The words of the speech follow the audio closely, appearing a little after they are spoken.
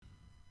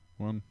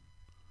one.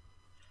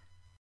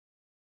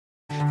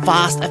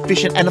 Fast,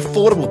 efficient and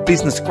affordable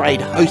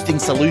business-grade hosting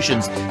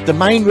solutions,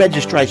 domain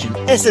registration,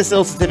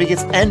 SSL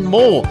certificates and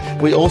more.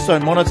 We also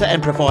monitor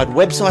and provide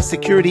website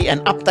security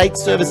and update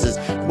services,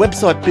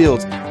 website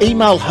builds,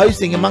 email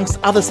hosting amongst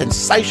other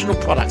sensational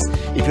products.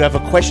 If you have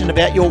a question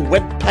about your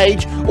web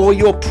page or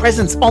your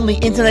presence on the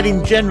internet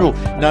in general,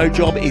 no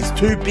job is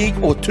too big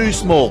or too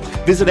small.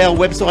 Visit our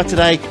website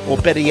today, or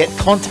better yet,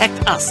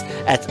 contact us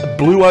at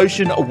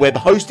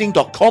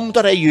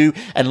blueoceanwebhosting.com.au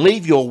and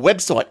leave your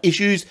website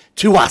issues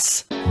to us.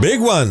 Big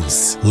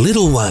ones,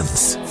 little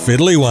ones,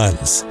 fiddly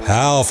ones,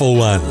 powerful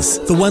ones,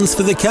 the ones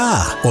for the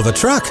car or the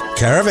truck,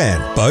 caravan,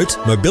 boat,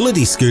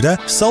 mobility scooter,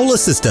 solar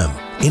system.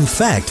 In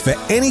fact, for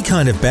any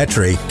kind of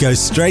battery, go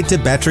straight to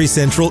Battery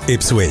Central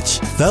Ipswich.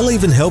 They'll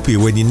even help you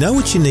when you know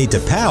what you need to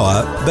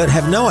power, but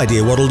have no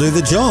idea what'll do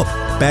the job.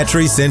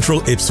 Battery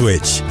Central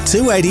Ipswich,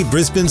 280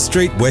 Brisbane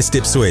Street, West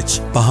Ipswich,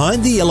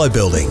 behind the Yellow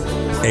Building.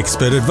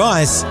 Expert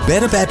advice,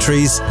 better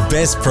batteries,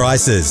 best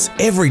prices,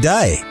 every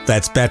day.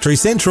 That's Battery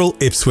Central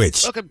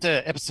Ipswich. Welcome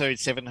to episode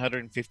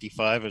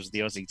 755 of the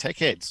Aussie Tech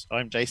Heads.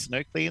 I'm Jason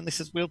Oakley and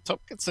this is Will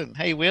Tompkinson.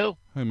 Hey, Will.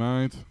 Hey,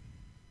 mate.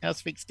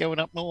 How's things going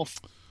up north?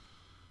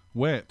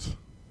 Wet.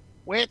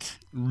 Wet?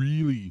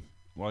 Really,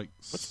 like...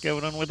 What's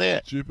going on with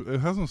that? Stupid.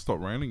 It hasn't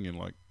stopped raining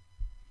in,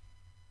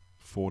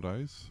 4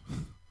 days.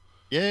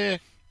 Yeah.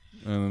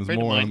 And there's A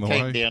friend of more on mine the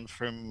came way. down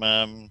from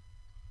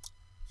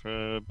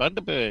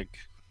Bundaberg.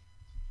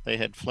 They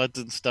had floods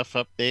and stuff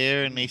up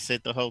there, and he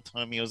said the whole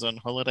time he was on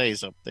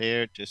holidays up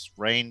there, it just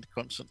rained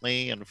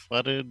constantly and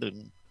flooded.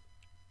 And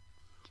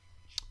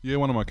Yeah,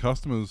 one of my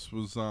customers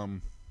was... they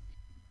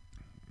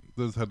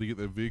just had to get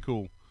their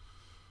vehicle...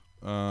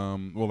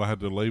 well, they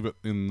had to leave it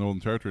in the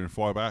Northern Territory and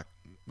fly back.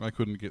 They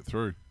couldn't get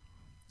through.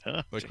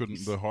 oh, They geez.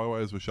 couldn't. The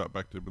highways were shut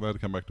back but they had to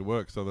come back to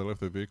work, so they left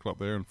their vehicle up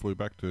there and flew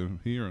back to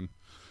here. And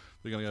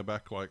they're going to go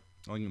back I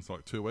think it's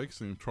 2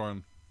 weeks and try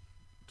and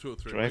 2 or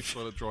 3 Drive. weeks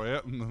let it dry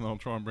out, and then they'll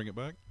try and bring it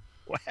back.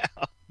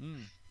 Wow.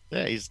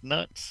 That is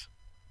nuts.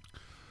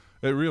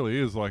 It really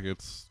is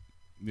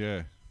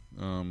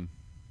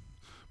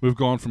we've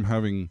gone from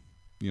having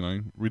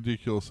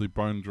ridiculously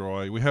bone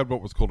dry. We had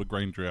what was called a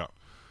green drought,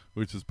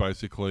 which is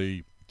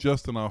basically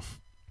just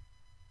enough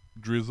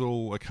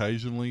drizzle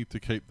occasionally to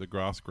keep the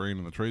grass green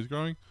and the trees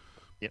growing.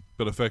 Yep.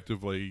 But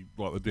effectively,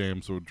 the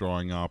dams were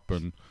drying up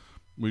and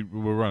we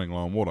were running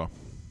low on water.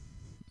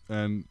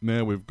 And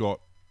now we've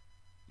got...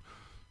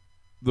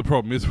 The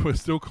problem is we're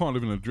still kind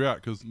of in a drought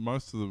because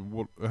most of the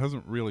water... It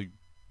hasn't really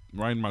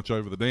rained much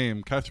over the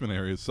dam catchment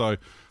areas, so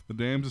the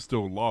dams are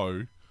still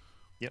low.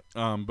 Yep.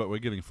 But we're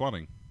getting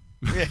flooding.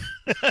 Yeah.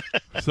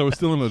 So we're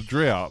still in a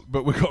drought,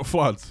 but we've got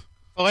floods.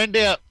 Find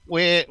out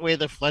where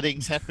the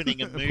flooding's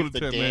happening and Put move it the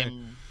down there.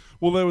 dam.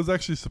 Well, there was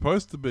actually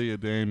supposed to be a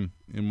dam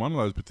in one of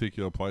those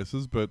particular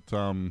places, but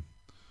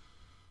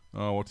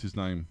what's his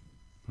name?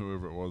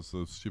 Whoever it was,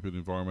 the stupid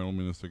environmental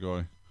minister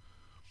guy,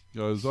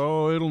 goes,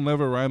 it'll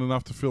never rain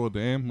enough to fill a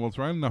dam. Well, it's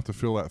rained enough to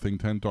fill that thing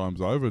 10 times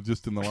over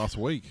just in the last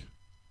week.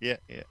 Yeah.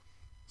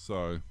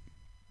 So,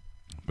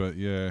 but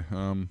yeah,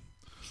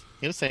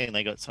 He was saying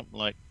they got something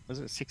like, was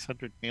it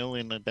 600 mil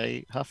in a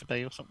day, half a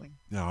day or something?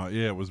 yeah,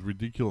 it was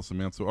ridiculous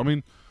amounts. It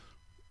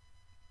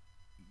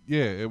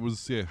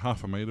was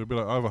half a metre, a bit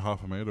over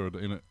half a metre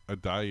in a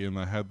day, and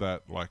they had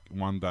that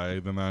one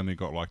day. Then they only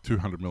got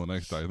 200 mil the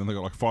next day. Then they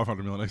got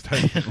 500 mil the next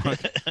day.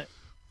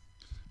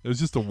 It was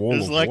just a wall It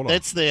was of like, water.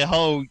 that's their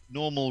whole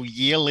normal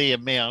yearly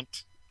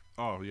amount.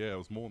 Oh yeah, it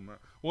was more than that.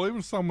 Well,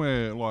 even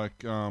somewhere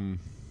like Swan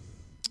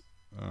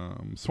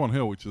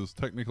Hill, which is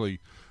technically,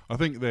 I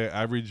think their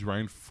average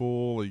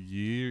rainfall a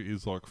year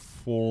is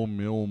 4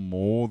 mil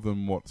more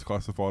than what's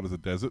classified as a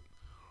desert.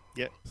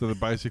 Yep. So they're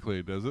basically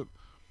a desert,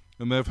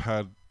 and they've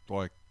had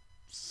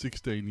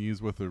 16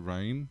 years worth of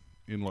rain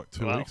in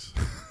 2 Wow. weeks.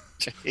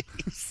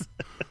 Jeez.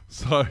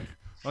 So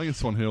I think it's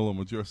Swan Hill and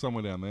Majura,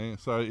 somewhere down there.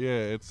 So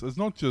yeah, it's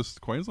not just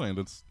Queensland.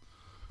 It's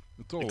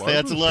all over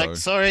Clouds the are like,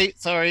 show.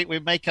 sorry, we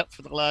make up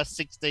for the last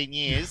 16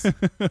 years.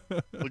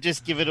 We'll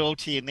just give it all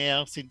to you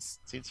now since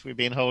we've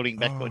been holding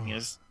back on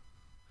yours.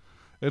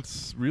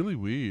 It's really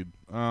weird.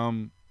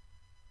 But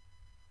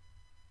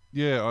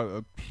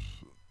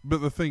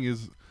the thing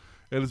is,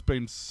 it has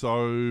been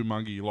so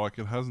muggy.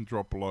 It hasn't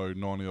dropped below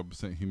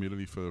 90%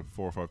 humidity for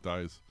 4 or 5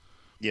 days.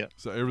 Yeah.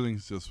 So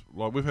everything's just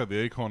we've had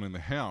the aircon in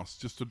the house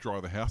just to dry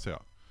the house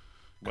out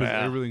because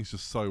Wow. everything's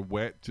just so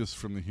wet just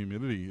from the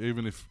humidity.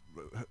 Even if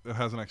it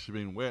hasn't actually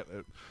been wet,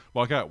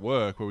 at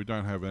work where we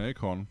don't have an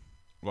aircon,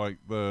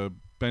 the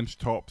bench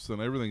tops and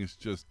everything is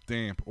just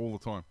damp all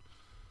the time.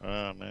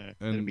 Oh, no.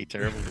 And It'd be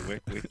terrible to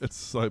work with. It's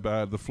so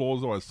bad. The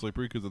floor's always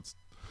slippery because it's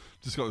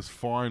just got this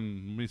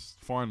fine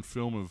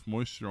film of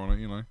moisture on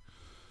it,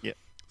 Yep.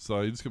 So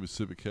you just got to be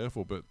super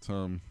careful. But,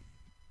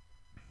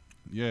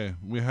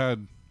 we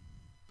had...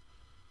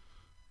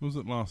 Was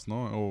it last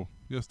night or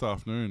yesterday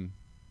afternoon?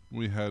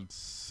 We had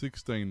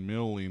 16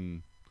 mil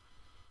in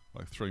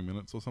 3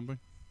 minutes or something.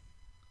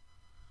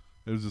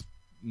 It was just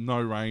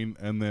no rain,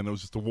 and then it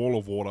was just a wall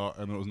of water,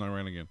 and there was no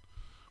rain again.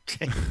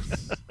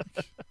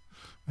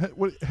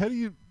 How do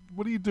you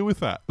what do you do with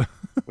that?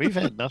 We've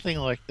had nothing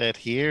like that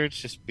here. It's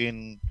just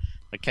been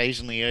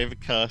occasionally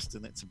overcast,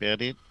 and that's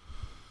about it.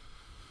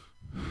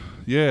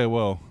 Yeah,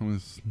 well, I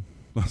mean,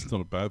 that's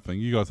not a bad thing.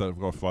 You guys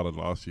got flooded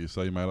last year,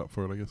 so you made up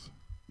for it, I guess.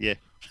 Yeah.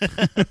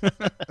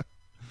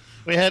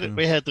 we had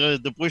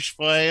the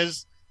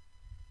bushfires,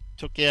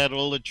 took out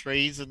all the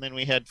trees, and then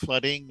we had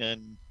flooding,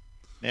 and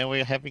now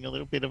we're having a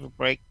little bit of a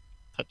break.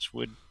 Touch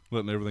wood.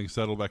 Letting everything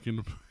settle back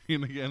in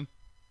again.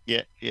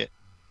 Yeah.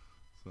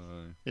 So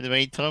In the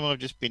meantime, I've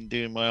just been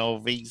doing my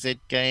old VZ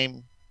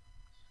game,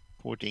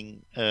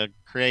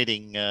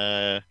 creating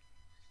a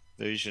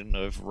version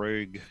of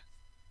Rogue,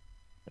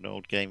 an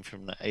old game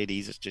from the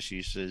 80s. It just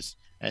uses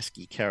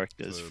ASCII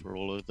characters for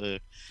all of the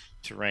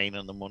terrain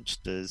and the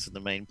monsters and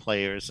the main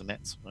players and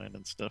that side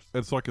and stuff.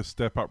 it's like a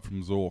step up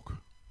from Zork.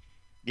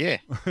 Yeah.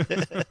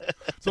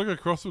 It's like a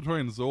cross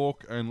between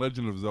Zork and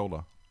Legend of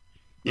Zelda.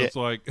 Yeah. It's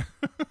like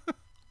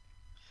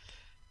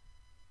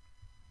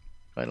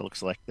Kind of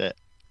looks like that.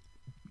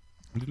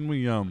 didn't we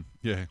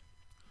yeah.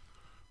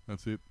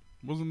 That's it.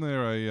 Wasn't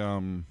there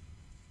a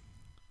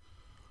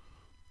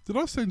did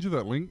I send you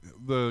that link?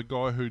 The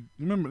guy who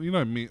remember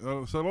me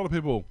so a lot of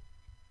people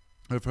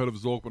have heard of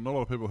Zork, but not a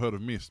lot of people heard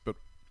of Myst, but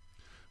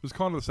it was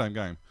kind of the same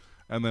game.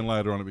 And then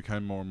later on it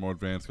became more and more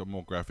advanced, got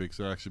more graphics,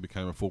 it actually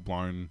became a full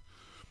blown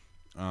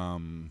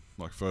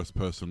like first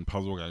person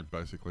puzzle game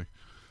basically.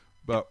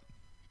 But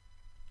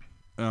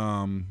did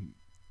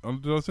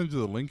I send you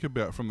the link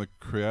about from the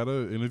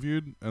creator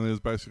interviewed, and he was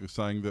basically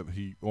saying that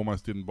he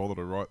almost didn't bother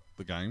to write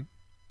the game.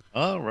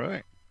 Oh,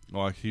 right.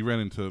 Like he ran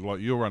into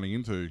like you're running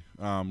into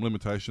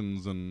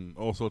limitations and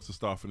all sorts of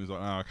stuff, and he's like,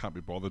 "No, I can't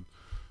be bothered."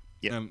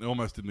 Yep. And it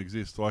almost didn't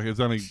exist. Like it's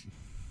only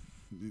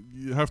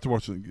you have to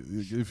watch it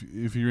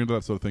if you're into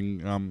that sort of thing.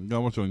 Go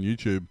watch it on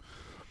YouTube.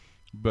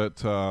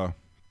 But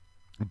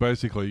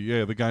basically,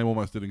 yeah, the game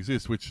almost didn't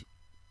exist. Which,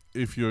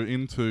 if you're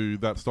into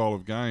that style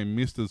of game,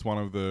 Myst is one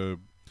of the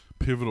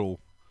pivotal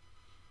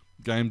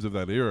games of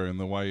that era, in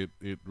the way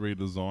it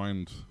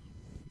redesigned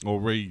or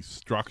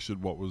restructured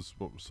what was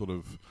sort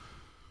of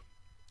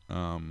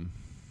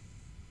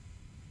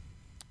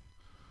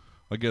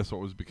I guess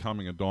what was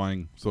becoming a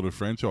dying sort of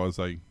franchise.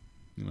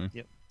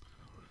 Yep.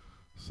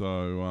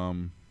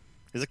 So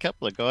There's a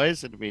couple of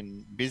guys that have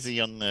been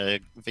busy on the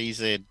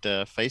VZ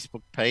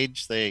Facebook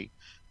page. They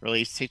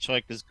released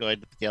Hitchhiker's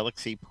Guide to the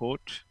Galaxy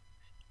port,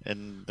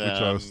 and which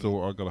I've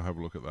got to have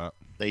a look at that.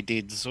 they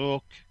did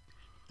Zork.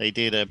 They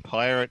did a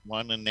pirate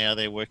one, and now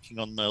they're working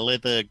on the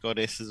Leather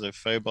Goddesses of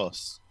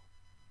Phobos,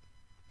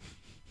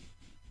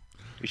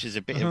 which is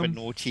a bit of a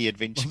naughty I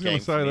adventure was going game.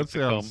 to say that for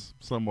Infocom. sounds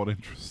somewhat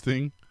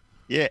interesting.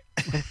 Yeah.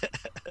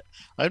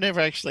 I've never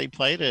actually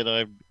played it.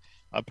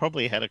 I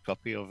probably had a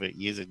copy of it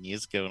years and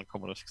years ago on a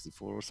Commodore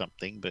 64 or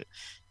something, but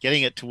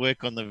getting it to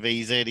work on the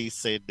VZ, he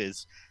said,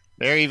 is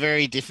very,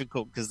 very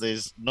difficult because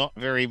there's not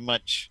very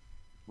much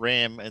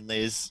RAM, and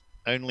there's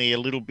only a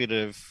little bit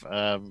of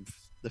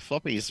the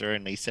floppies are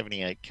only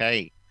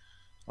 78K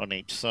on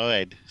each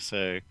side.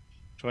 So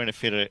trying to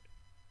fit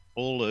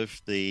all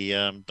of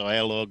the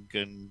dialogue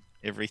and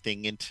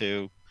everything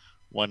into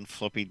one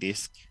floppy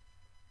disk.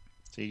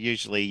 So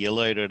usually you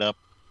load it up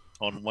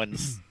on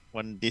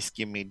one disk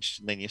image,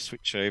 and then you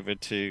switch over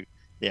to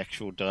the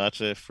actual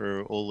data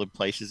for all the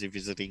places you're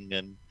visiting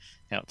and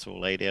how it's all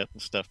laid out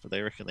and stuff. But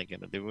they reckon they're going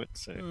to do it.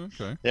 So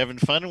Okay. they're having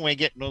fun, and we're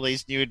getting all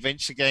these new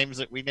adventure games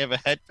that we never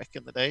had back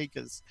in the day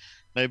because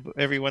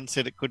everyone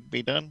said it couldn't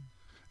be done.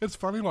 It's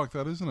funny like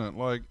that, isn't it?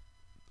 Like,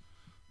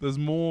 there's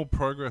more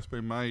progress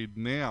being made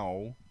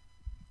now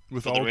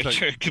with For the old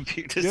retro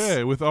computers.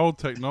 Yeah, with old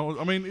technology.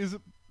 I mean,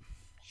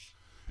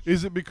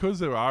 is it because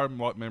there are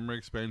like memory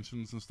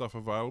expansions and stuff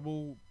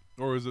available,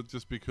 or is it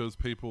just because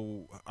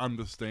people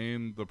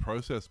understand the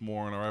process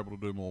more and are able to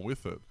do more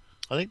with it?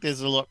 I think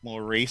there's a lot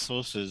more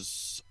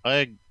resources.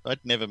 I'd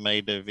never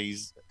made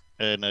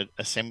an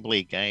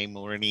assembly game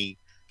or any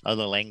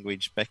other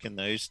language back in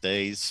those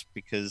days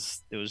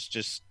because it was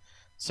just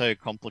so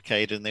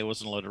complicated, and there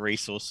wasn't a lot of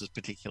resources,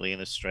 particularly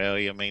in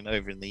Australia. I mean,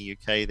 over in the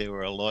UK, there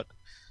were a lot.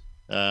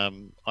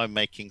 I'm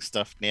making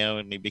stuff now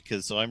only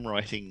because I'm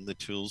writing the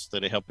tools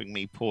that are helping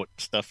me port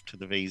stuff to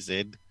the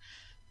VZ.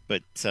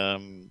 But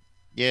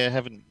yeah, I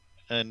haven't.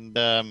 And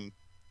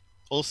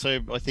also,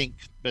 I think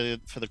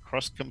for the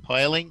cross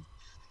compiling,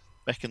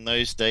 back in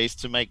those days,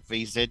 to make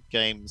VZ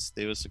games,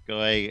 there was a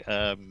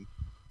guy,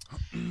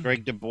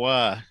 Greg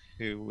Dubois,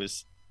 who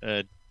was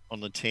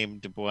on the team.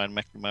 Dubois and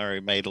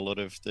McNamara made a lot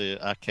of the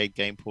arcade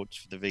game ports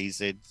for the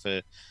VZ.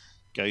 For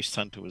Ghost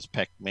Hunter was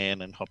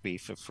Pac-Man, and Hoppy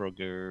for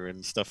Frogger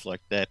and stuff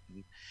like that.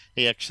 And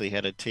he actually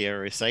had a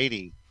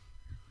TRS-80,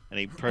 and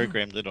he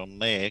programmed it on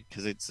there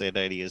because it's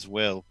Z80 as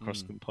well,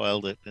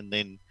 cross-compiled it, and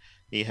then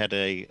he had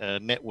a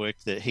network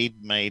that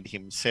he'd made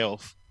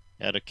himself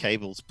out of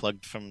cables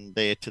plugged from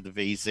there to the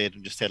VZ,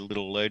 and just had a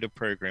little loader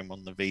program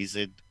on the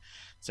VZ.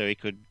 So he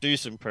could do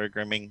some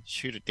programming,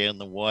 shoot it down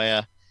the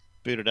wire,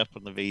 boot it up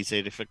on the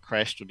VZ. If it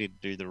crashed or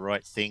didn't do the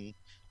right thing,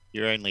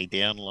 you're only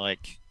down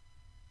like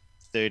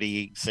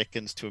 30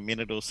 seconds to a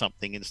minute or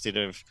something instead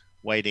of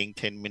waiting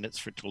 10 minutes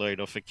for it to load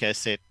off a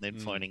cassette and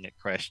then finding it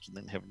crashed and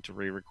then having to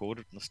re-record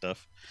it and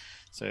stuff.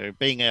 So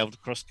being able to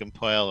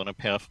cross-compile on a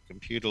powerful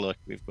computer like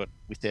we've got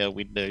with our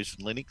Windows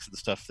and Linux and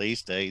stuff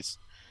these days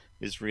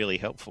is really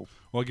helpful.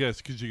 Well, I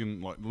guess because you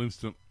can like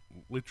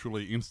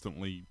literally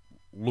instantly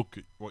look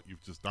at what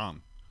you've just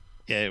done.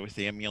 Yeah, with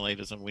the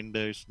emulators on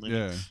Windows and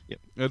Linux. Yeah,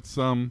 it's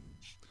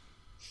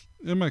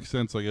it makes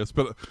sense, I guess.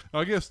 But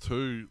I guess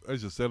too,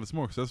 as you said, it's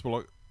more accessible.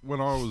 Like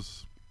when I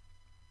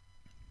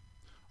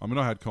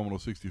had Commodore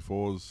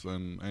 64s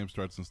and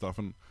Amstrads and stuff,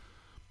 and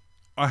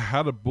I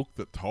had a book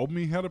that told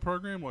me how to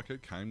program. Like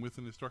it came with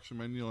an instruction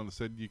manual, and it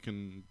said you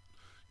can,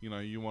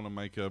 you want to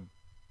make a.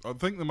 I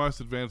think the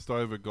most advanced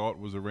I ever got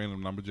was a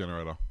random number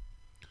generator.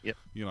 Yep.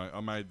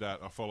 I made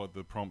that. I followed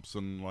the prompts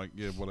and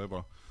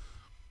whatever.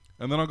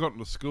 And then I got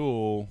into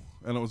school,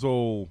 and it was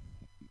all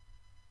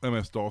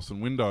MS-DOS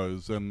and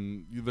Windows,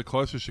 and the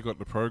closest you got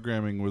to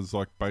programming was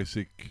like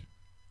BASIC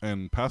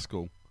and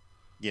Pascal.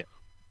 Yeah.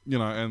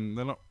 And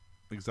they're not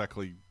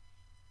exactly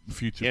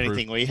future-proof. The only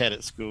thing we had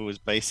at school was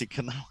BASIC,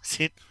 and that was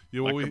it.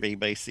 Yeah, well,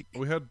 BASIC.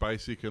 We had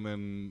BASIC, and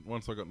then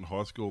once I got in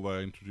high school,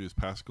 they introduced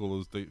Pascal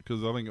as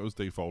because I think it was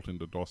default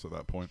into DOS at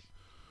that point.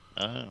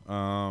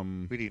 Oh.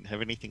 We didn't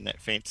have anything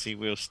that fancy.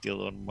 We were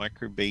still on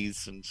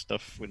micro-Bs and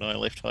stuff when I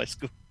left high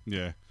school.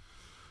 Yeah.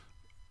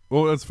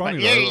 Well, it's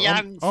funny but you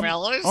young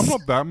fellas. I'm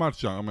not that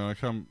much young. I mean, I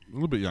come a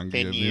little bit younger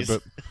 10 than you, years.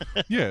 but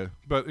yeah.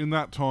 But in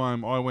that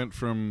time, I went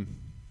from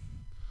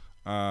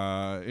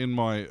in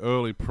my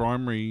early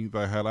primary,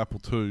 they had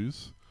Apple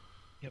IIs,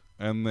 yep.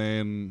 And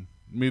then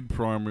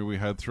mid-primary we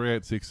had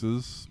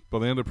 386s. By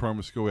the end of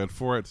primary school, we had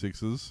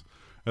 486s.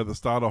 At the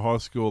start of high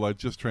school, they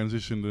just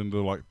transitioned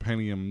into like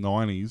Pentium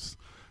 90s,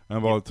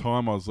 and by the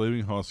time I was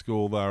leaving high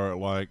school, they were at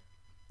like,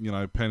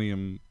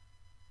 Pentium,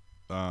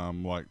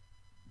 like.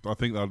 I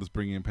think they'll just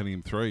bring in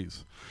Pentium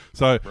 3s.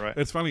 So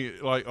It's funny,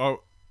 like I'm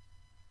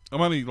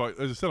only, like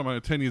as I said, I'm only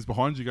 10 years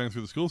behind you going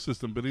through the school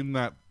system, but in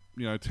that,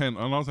 10, and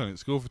I was only at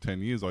school for 10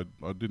 years, I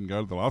didn't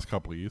go to the last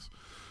couple of years.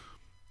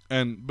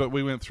 But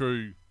we went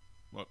through,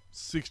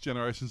 6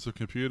 generations of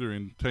computer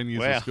in 10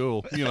 years of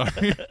school,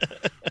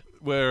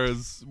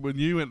 Whereas when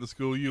you went to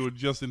school, you were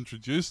just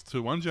introduced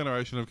to one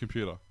generation of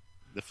computer.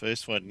 The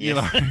first one,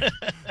 yeah.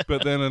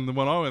 But then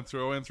when I went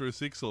through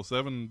 6 or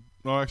 7,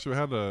 we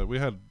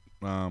had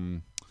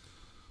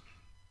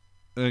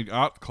in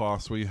art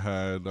class we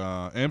had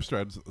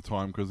Amstrads at the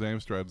time, because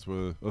Amstrads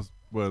were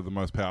the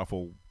most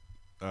powerful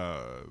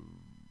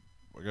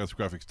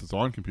graphics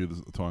design computers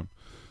at the time.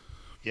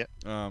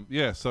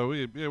 So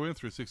we went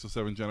through 6 or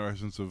 7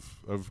 generations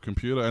of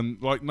computer,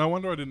 and like no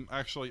wonder I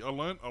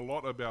learned a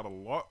lot about a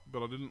lot,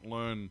 but I didn't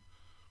learn.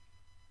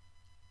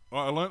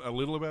 I learned a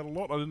little about a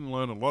lot. I didn't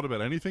learn a lot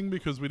about anything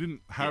because we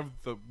didn't have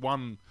the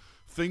one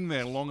thing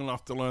there long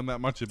enough to learn that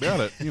much about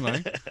it.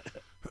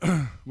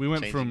 We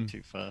went Changing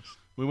too fast.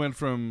 We went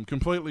from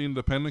completely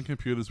independent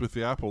computers with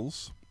the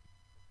Apples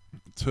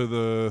to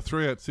the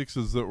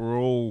 386s that were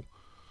all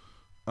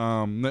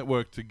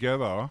networked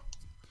together,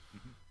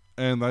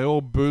 and they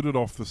all booted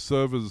off the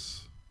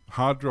server's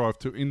hard drive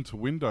into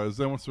Windows.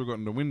 Then once we got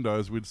into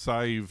Windows, we'd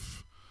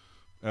save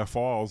our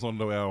files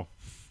onto our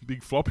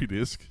big floppy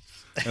disk,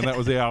 and that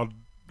was our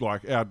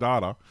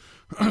data.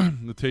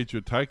 The teacher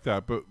would take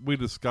that, but we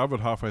discovered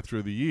halfway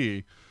through the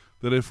year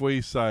that if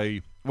we,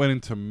 say, went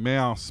into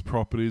mouse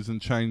properties and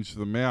changed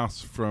the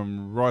mouse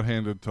from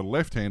right-handed to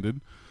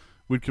left-handed,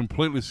 we'd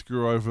completely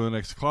screw over the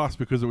next class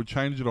because it would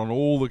change it on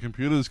all the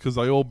computers because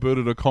they all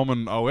booted a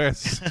common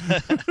OS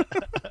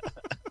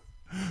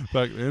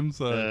back then.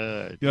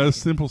 So,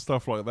 simple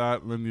stuff like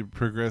that, and then you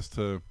progress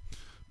to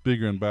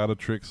bigger and badder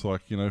tricks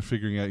like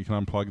figuring out you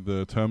can unplug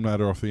the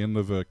terminator off the end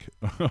of a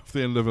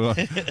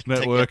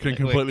network and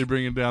completely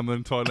bring it down the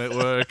entire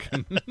network.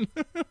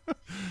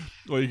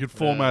 Or you could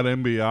format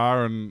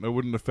MBR and it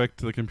wouldn't affect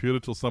the computer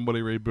till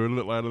somebody rebooted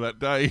it later that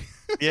day.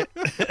 Yeah.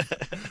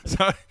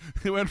 So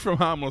it went from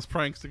harmless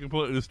pranks to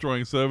completely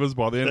destroying servers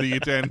by the end of year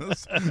 10.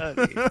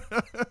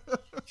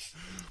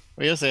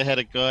 We also had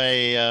a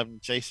guy,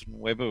 Jason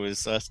Weber,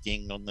 was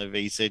asking on the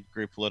VZ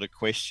group a lot of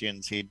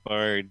questions. He'd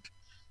borrowed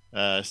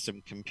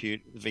some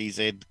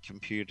VZ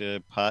computer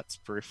parts,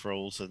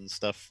 peripherals and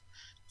stuff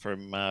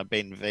from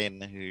Ben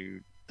Venn, who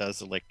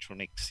does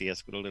electronics. He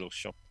has got a little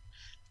shop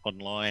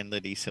online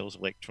that he sells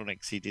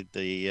electronics. He did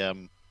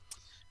the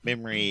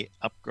memory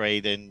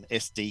upgrade and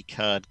SD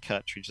card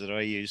cartridge that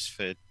I use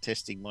for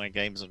testing my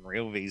games on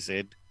Real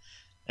VZ.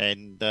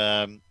 And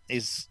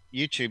his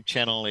YouTube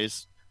channel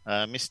is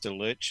Mr.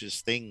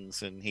 Lurch's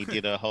Things, and he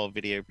did a whole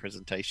video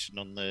presentation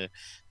on the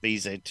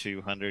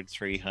VZ200,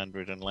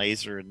 300 and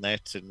laser and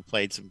that, and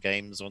played some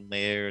games on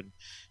there and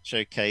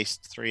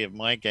showcased 3 of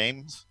my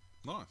games.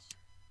 Nice.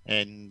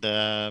 And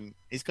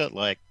he's got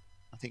like,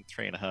 I think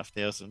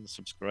 3,500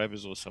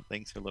 subscribers or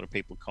something, so a lot of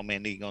people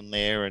commenting on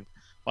there. And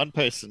one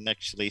person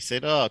actually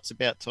said, "Oh, it's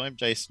about time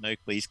Jason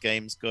Oakley's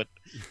games got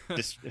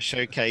just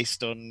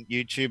showcased on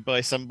YouTube by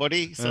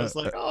somebody." So I was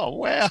like, "Oh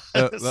wow,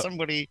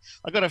 somebody!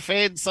 I got a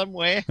fan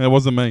somewhere." It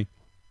wasn't me.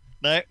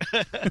 No.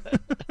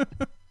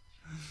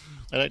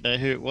 I don't know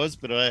who it was,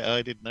 but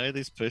I did know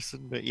this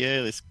person. But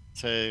yeah, this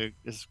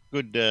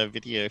good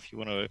video if you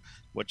want to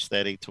watch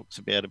that. He talks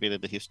about a bit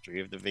of the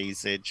history of the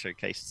VZ,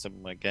 showcases some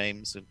of my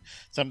games. And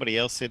somebody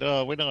else said,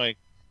 "Oh, when I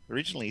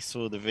originally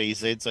saw the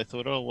VZs, I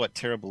thought, oh, what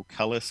terrible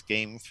color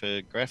scheme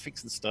for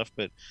graphics and stuff."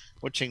 But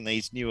watching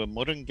these newer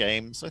modern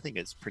games, I think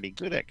it's pretty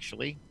good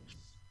actually.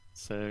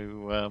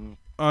 So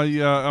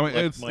yeah, I mean,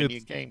 like my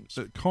new games.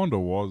 it kind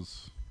of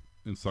was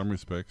in some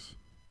respects.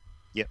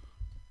 Yep.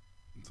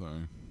 So,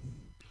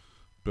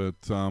 but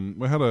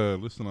we had a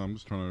listener. I'm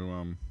just trying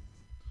to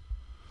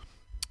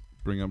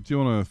bring up. Do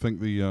you want to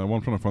thank the? While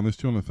I'm trying to find this,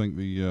 do you want to thank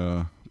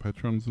the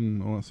patrons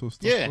and all that sort of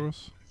stuff for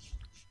us?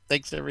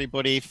 Thanks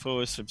everybody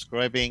for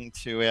subscribing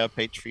to our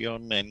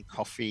Patreon and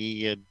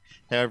coffee and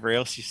however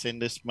else you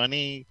send us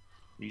money.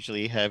 We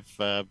usually have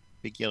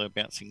big yellow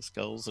bouncing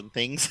skulls and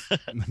things.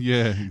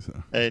 Yeah,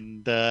 exactly.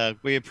 And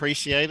we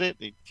appreciate it.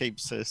 It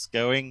keeps us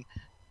going.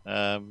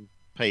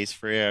 Pays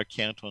for our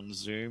account on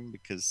Zoom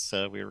because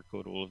we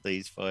record all of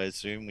these via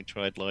Zoom. We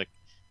tried like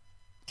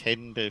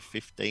 10 to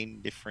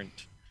 15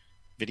 different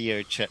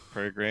video chat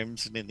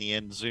programs, and in the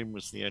end Zoom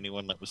was the only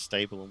one that was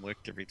stable and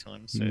worked every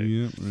time. So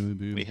yeah, really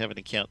did. We have an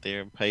account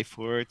there and pay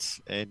for it,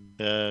 and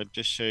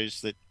just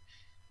shows that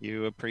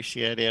you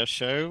appreciate our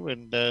show.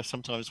 And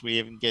sometimes we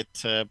even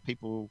get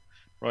people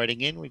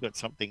writing in. We got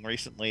something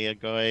recently, a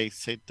guy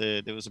said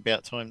that it was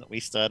about time that we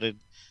started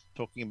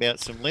talking about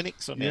some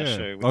Linux on our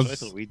show, which I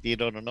thought we did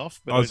on and off.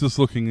 But I was just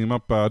looking him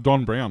up,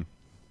 Don Brown.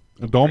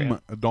 Dom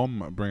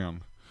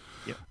Brown.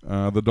 Yep.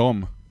 The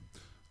Dom.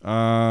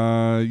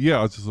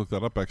 Yeah, I just looked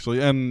that up actually.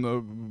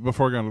 And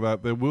before I go into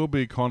that, there will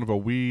be kind of a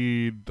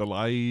weird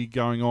delay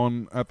going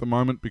on at the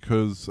moment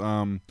because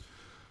I'm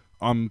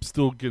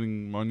still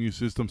getting my new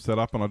system set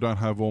up and I don't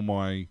have all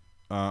my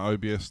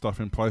OBS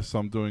stuff in place. So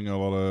I'm doing a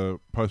lot of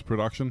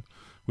post-production,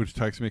 which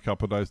takes me a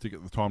couple of days to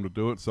get the time to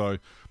do it. So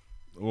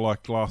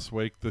like last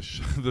week, the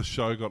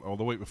show got, or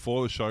the week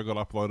before, the show got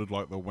uploaded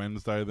like the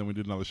Wednesday. Then we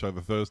did another show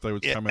the Thursday,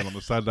 which came out on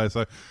the Saturday.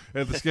 So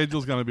the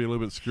schedule's going to be a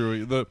little bit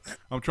screwy.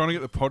 I'm trying to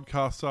get the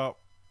podcasts up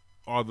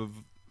either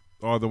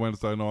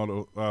Wednesday night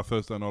or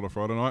Thursday night or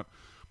Friday night.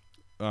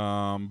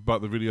 But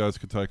the videos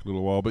could take a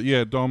little while. But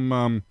yeah,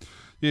 Dom,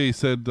 he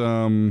said,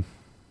 finally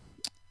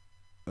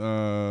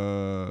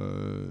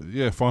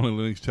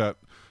Linux chat,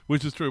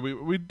 which is true.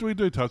 We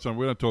do touch on it.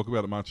 We don't talk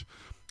about it much.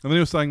 And then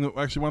he was saying that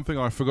actually one thing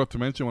I forgot to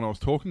mention when I was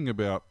talking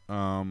about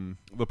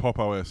the Pop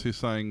OS, he's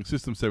saying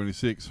System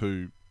 76,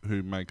 who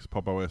makes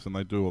Pop OS and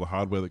they do all the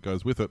hardware that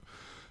goes with it,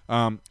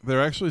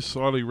 they're actually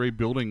slightly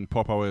rebuilding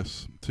Pop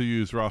OS to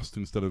use Rust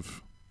instead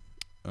of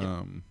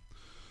Ubuntu,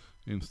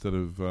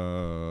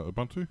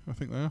 I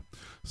think they are.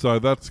 So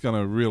that's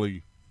going to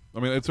really, I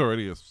mean, it's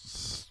already a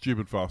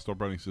stupid fast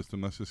operating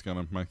system. That's just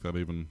going to make that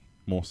even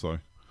more so.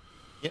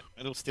 Yep,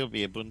 it'll still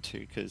be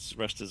Ubuntu because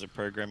Rust is a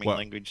programming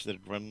language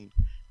that run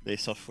their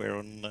software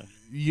on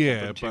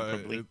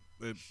Ubuntu,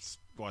 but it's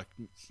like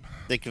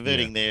they're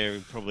converting their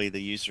probably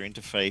the user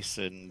interface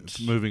and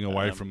it's moving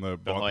away from the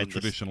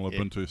traditional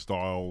Ubuntu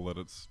style that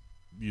it's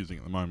using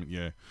at the moment.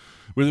 Yeah,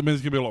 which means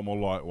it's gonna be a lot more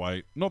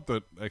lightweight. Not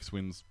that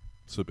Xwin's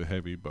super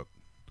heavy, but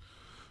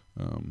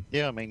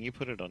yeah, I mean you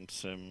put it on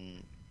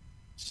some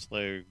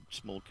slow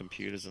small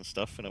computers and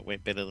stuff, and it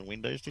went better than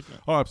Windows, didn't it?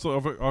 Oh,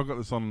 absolutely. I've got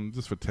this on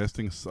just for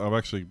testing. I've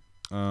actually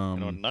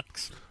and on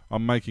Nux.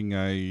 I'm making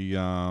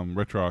a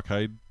retro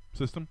arcade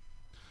system,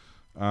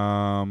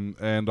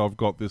 and I've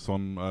got this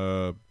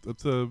on.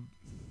 It's a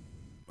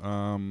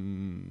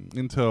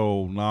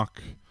Intel NUC.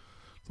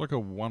 It's like a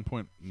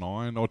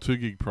 1.9 or 2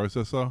 gig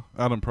processor,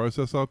 Atom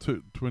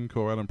processor, twin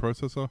core Atom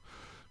processor,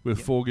 with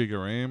 4 gig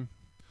of RAM,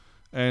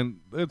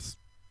 and it's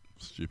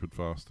stupid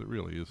fast. It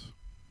really is.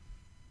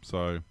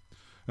 So,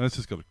 and it's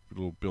just got a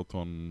little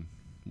built-on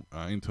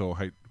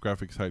Intel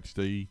graphics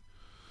HD,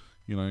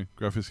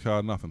 graphics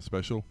card, nothing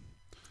special.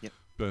 Yep.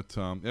 But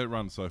it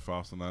runs so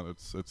fast on that,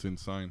 it's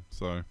insane.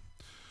 So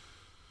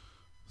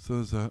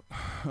there's that.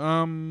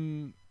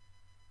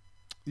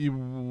 You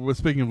were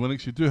speaking of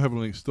Linux. You do have a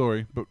Linux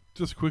story, but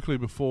just quickly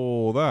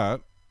before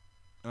that,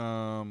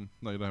 no,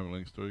 you don't have a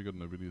Linux story. You got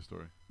an NVIDIA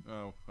story.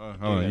 Oh, I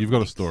don't know. You've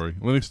got a story.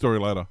 Linux story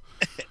later.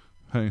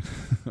 Hey,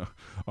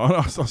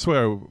 I swear,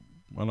 I know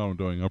what I'm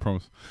doing. I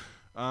promise.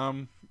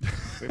 We're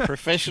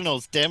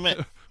professionals, damn it.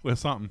 We're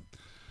something.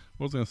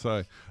 What was I going to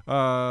say?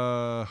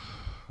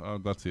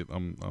 That's it.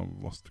 I'm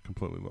lost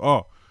completely.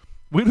 Oh,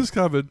 we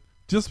discovered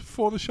just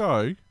before the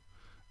show,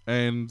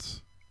 and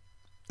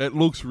it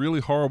looks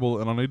really horrible,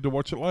 and I need to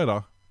watch it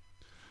later,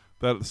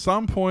 that at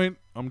some point,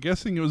 I'm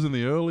guessing it was in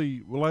the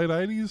late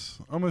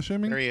 80s, I'm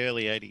assuming? Very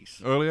early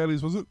 80s. Early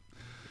 80s, was it?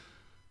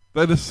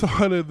 They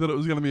decided that it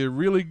was going to be a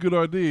really good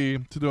idea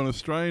to do an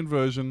Australian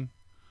version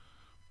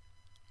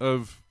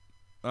of...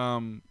 Are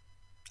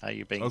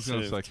You Being Served? I was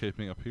going to say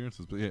Keeping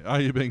Appearances, but yeah, Are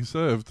You Being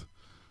Served?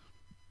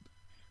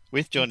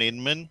 With John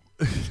Inman,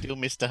 still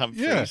Mr.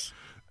 Humphries. Yeah,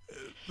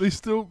 they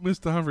still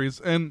Mr. Humphries,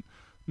 and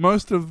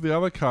most of the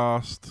other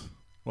cast,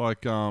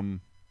 like Shane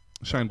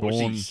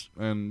Bourne,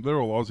 and they're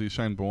all Aussies,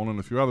 Shane Bourne and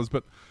a few others,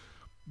 but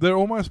they're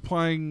almost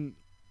playing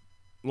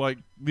like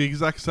the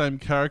exact same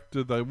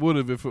character they would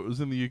have if it was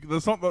in the UK.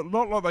 That's not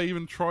like they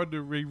even tried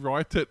to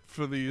rewrite it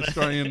for the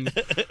Australian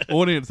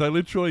audience. They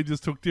literally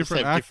just took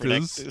different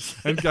actors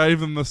and gave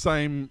them the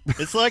same.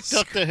 It's like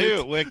Doctor Who.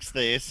 It works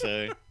there,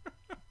 so.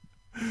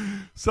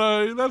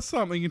 So that's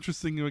something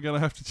interesting we're going to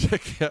have to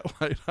check out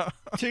later.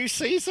 2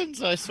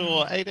 seasons, I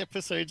saw 8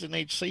 episodes in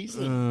each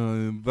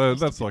season.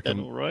 That's like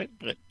all right,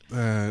 but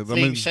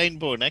seeing Shane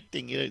Bourne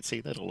acting, you don't see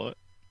that a lot.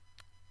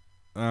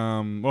 Well,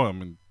 I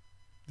mean,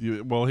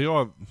 I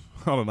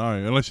don't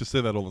know. Unless you say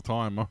that all the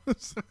time,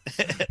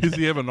 is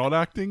he ever not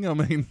acting? I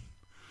mean,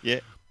 yeah.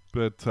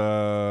 But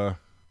I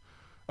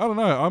don't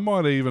know. I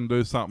might even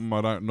do something I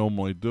don't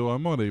normally do. I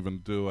might even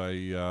do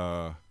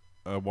a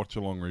watch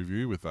along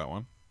review with that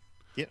one.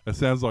 Yeah, it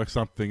sounds like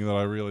something that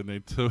I really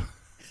need to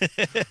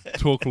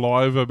talk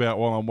live about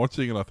while I'm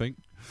watching it. I think.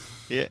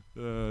 Yeah.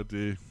 Oh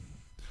dear.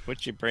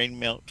 Watch your brain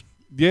melt.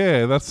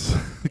 Yeah, that's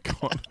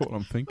kind of what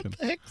I'm thinking. What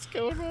the heck's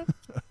going on?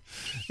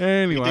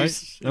 Anyway,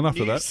 enough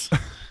of that.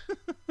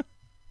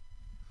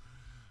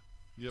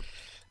 Yep.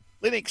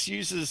 Linux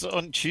users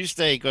on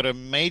Tuesday got a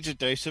major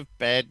dose of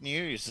bad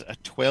news. A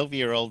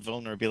 12-year-old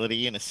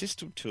vulnerability in a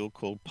system tool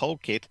called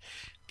Polkit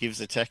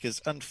gives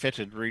attackers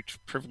unfettered root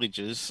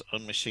privileges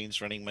on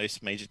machines running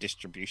most major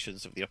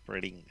distributions of the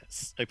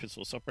open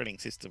source operating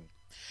system.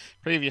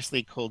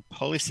 Previously called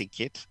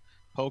PolicyKit,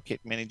 Polkit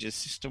manages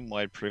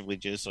system-wide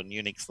privileges on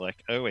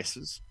Unix-like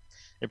OSs.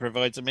 It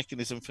provides a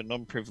mechanism for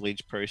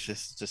non-privileged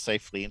processes to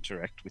safely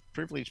interact with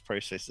privileged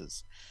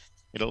processes.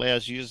 It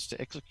allows users to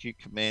execute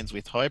commands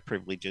with high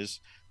privileges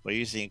by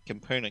using a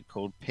component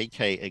called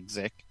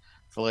pkexec,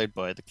 followed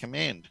by the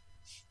command.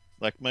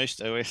 Like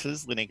most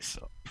OSs, Linux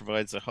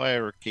provides a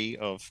hierarchy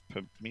of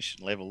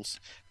permission levels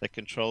that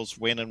controls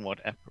when and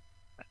what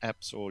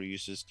apps or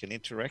users can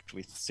interact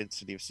with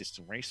sensitive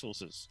system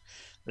resources.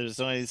 The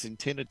design is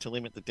intended to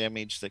limit the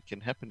damage that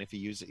can happen if a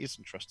user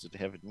isn't trusted to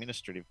have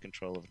administrative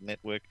control of the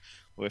network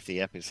or if the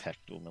app is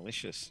hacked or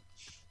malicious.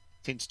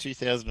 Since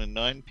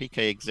 2009,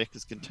 pkexec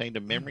has contained a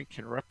memory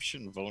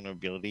corruption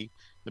vulnerability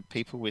that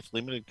people with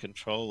limited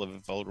control of a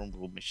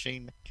vulnerable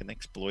machine can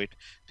exploit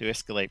to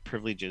escalate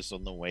privileges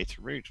on the way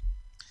to root.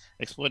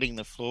 Exploiting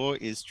the flaw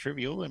is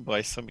trivial and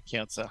by some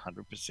accounts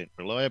 100%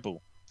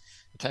 reliable.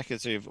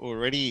 Attackers who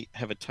already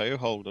have a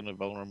toehold on a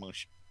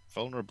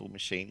vulnerable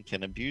machine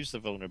can abuse the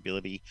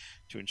vulnerability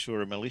to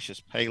ensure a malicious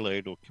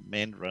payload or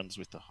command runs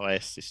with the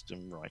highest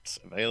system rights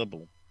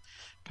available.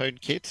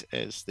 PwnKit,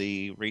 as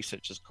the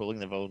researchers calling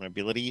the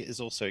vulnerability, is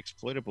also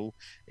exploitable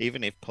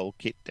even if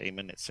Polkit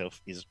daemon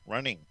itself is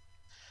running.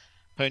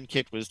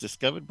 PwnKit was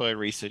discovered by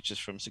researchers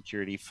from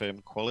security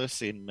firm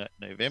Qualys in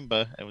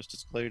November and was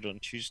disclosed on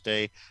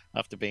Tuesday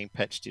after being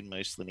patched in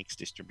most Linux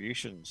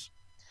distributions.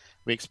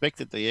 We expect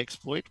that the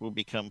exploit will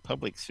become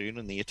public soon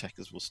and the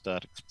attackers will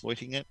start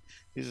exploiting it.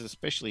 This is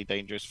especially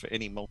dangerous for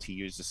any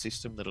multi-user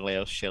system that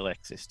allows shell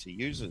access to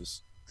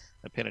users.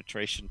 A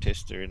penetration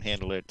tester in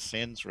HandAlert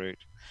Sans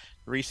wrote,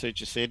 the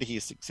researcher said he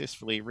has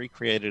successfully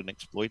recreated an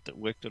exploit that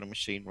worked on a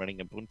machine running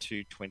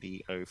Ubuntu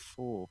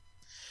 20.04.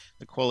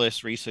 The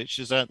Qualys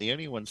researchers aren't the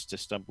only ones to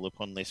stumble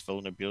upon this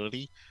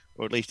vulnerability,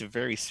 or at least a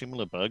very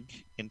similar bug.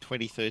 In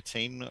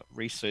 2013,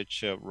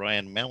 researcher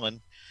Ryan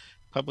Mallon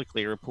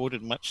publicly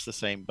reported much the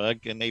same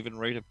bug and even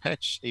wrote a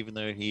patch, even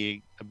though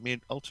he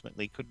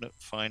ultimately couldn't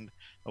find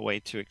a way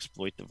to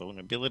exploit the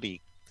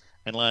vulnerability.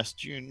 And last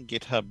June,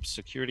 GitHub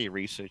security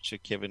researcher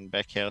Kevin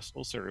Backhouse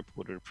also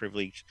reported a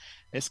privileged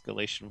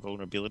escalation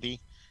vulnerability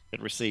that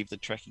received the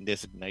tracking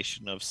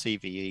designation of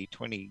CVE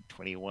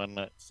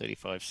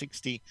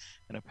 2021-3560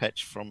 and a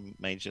patch from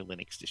major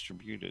Linux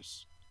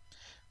distributors.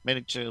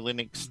 Major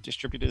Linux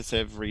distributors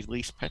have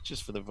released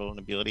patches for the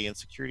vulnerability, and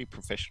security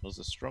professionals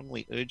are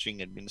strongly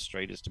urging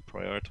administrators to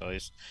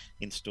prioritize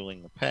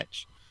installing the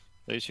patch.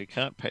 Those who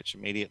can't patch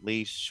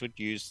immediately should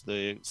use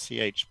the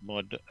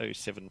chmod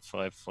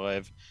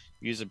 0755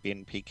 user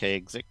bin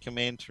pkexec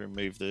command to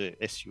remove the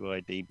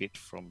SUID bit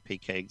from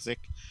pkexec,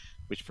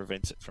 which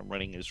prevents it from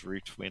running as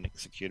root when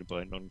executed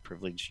by a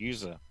non-privileged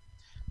user.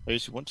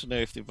 Those who want to know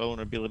if the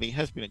vulnerability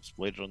has been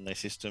exploited on their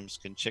systems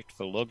can check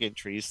for log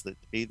entries that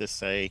either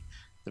say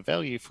the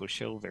value for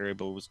shell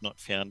variable was not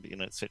found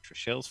in etc.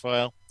 shells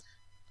file,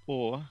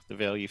 or the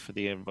value for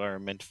the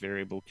environment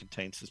variable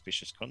contains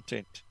suspicious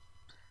content.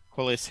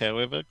 Qualys,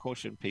 however,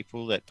 cautioned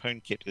people that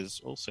PwnKit is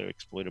also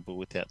exploitable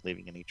without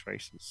leaving any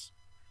traces.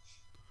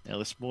 Now,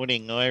 this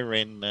morning I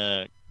ran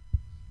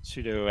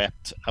sudo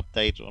apt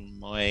update on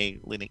my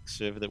Linux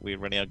server that we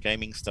run our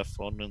gaming stuff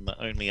on, and the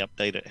only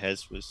update it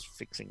has was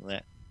fixing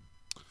that.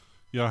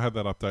 Yeah, I had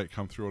that update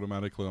come through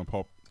automatically on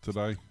Pop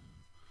today.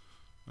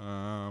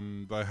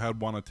 They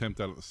had one attempt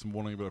at it this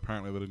morning, but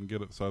apparently they didn't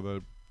get it, so they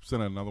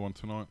sent out another one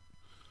tonight.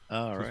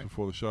 Oh, just right.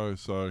 Before the show.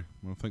 So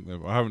I think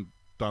I haven't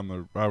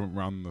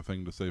run the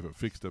thing to see if it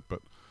fixed it,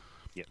 but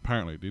yep.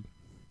 Apparently it did.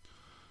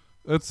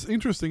 It's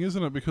interesting,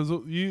 isn't it? Because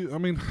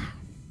it's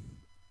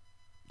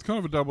kind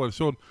of a double-edged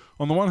sword.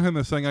 On the one hand,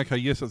 they're saying, okay,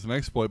 yes, it's an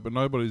exploit, but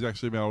nobody's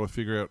actually been able to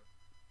figure out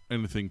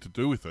anything to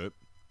do with it.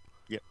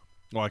 Yep.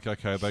 Like,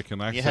 okay, they can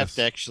access. You have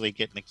to actually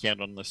get an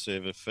account on the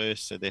server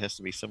first, so there has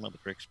to be some other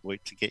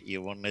exploit to get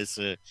you on as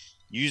a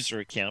user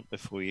account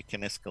before you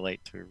can escalate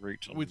to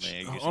root on which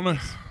there.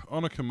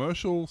 on a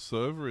commercial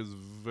server is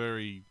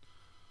very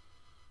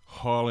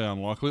highly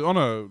unlikely. On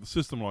a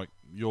system like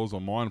yours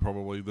or mine,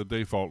 probably the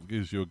default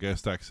gives you a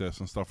guest access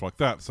and stuff like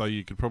that, so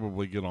you could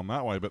probably get on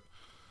that way. But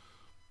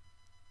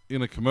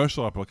in a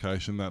commercial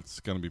application, that's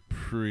going to be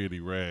pretty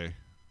rare.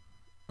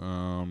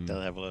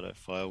 They'll have a lot of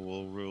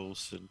firewall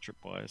rules and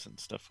tripwires and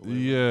stuff.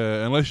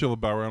 Yeah, unless you're the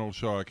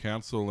Balranald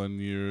Council and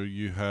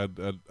you had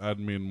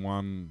admin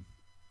and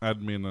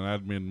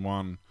admin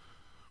one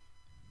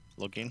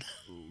login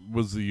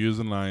was the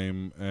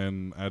username,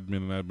 and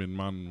admin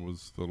one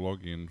was the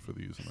login for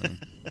the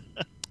username.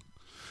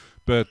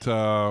 But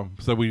so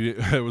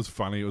it was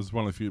funny. It was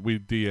one of the few we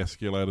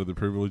de-escalated the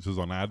privileges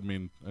on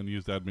admin and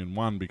used admin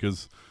one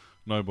because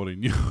nobody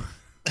knew.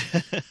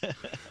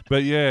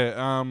 But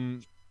yeah,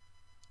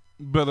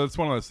 but it's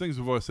one of those things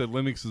we've always said.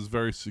 Linux is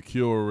very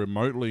secure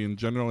remotely and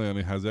generally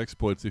only has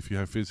exploits if you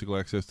have physical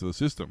access to the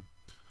system.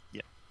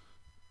 Yeah.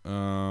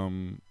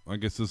 I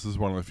guess this is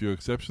one of the few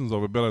exceptions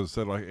of it. But as I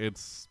said, like,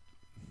 it's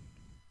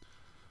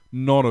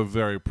not a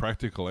very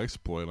practical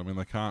exploit. I mean,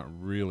 they can't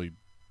really.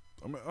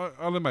 I mean,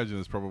 I'd imagine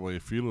there's probably a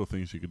few little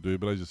things you could do,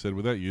 but as you said,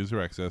 without user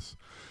access.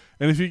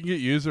 And if you can get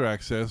user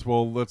access,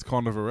 well, that's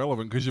kind of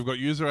irrelevant because you've got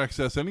user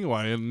access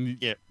anyway.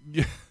 And yeah.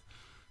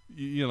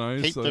 You know,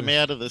 keep them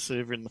out of the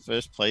server in the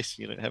first place.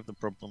 You don't have the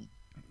problem.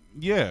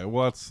 Yeah,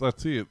 well,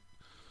 that's it.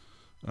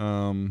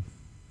 Or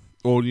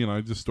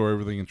just store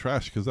everything in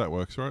trash because that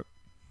works, right?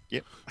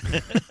 Yep.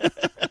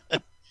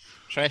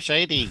 Trash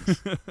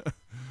 80s.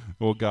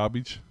 Or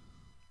garbage.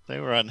 They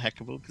were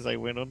unhackable because they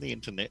weren't on the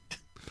internet.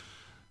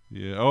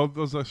 Yeah, I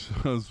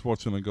was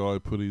watching a guy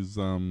put his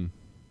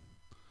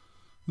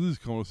this is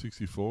Commodore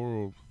 64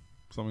 or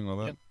something like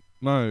that. Yep.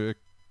 No, I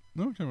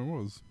can't remember what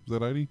it was. Was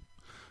that 80?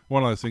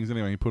 One of those things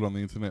anyway he put on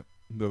the internet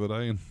the other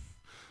day and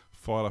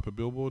fired up a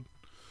billboard.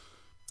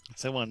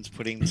 Someone's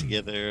putting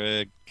together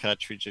a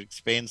cartridge that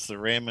expands the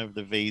RAM of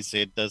the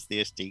VZ, does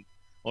the SD,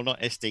 well, not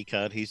SD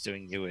card, he's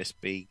doing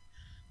USB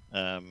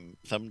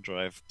thumb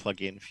drive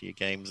plug-in for your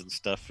games and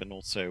stuff, and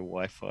also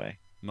Wi-Fi.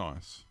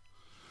 Nice.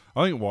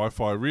 I think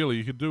Wi-Fi, really,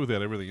 you could do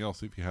without everything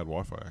else if you had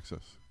Wi-Fi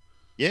access.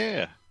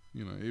 Yeah.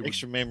 It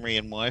extra memory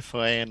and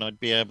Wi-Fi, and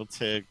I'd be able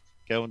to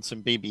go on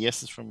some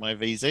BBSs from my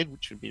VZ,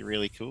 which would be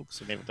really cool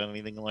because I've never done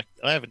anything like.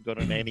 I haven't got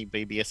on any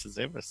BBSs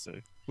ever. So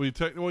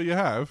well, you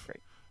have.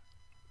 Great.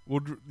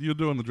 Well, you're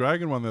doing the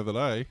Dragon one the other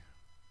day.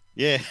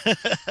 Yeah.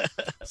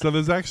 So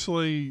there's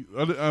actually,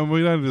 and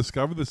we only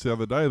discovered this the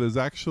other day. There's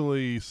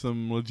actually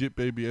some legit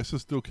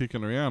BBSs still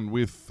kicking around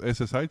with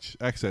SSH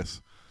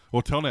access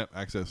or Telnet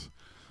access,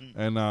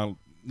 and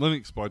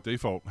Linux by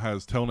default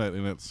has Telnet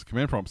in its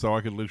command prompt, so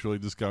I could literally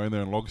just go in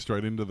there and log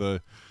straight into these.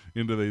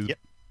 Yep.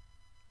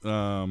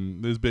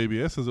 There's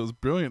BBSs. It was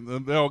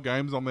brilliant. There are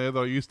games on there that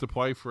I used to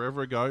play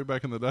forever ago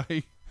back in the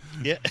day.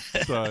 Yeah.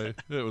 So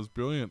it was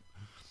brilliant.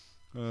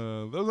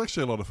 That was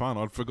actually a lot of fun.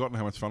 I'd forgotten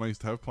how much fun I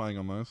used to have playing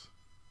on those.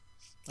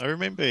 I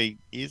remember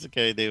years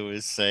ago there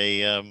was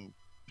a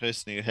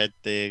person who had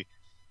their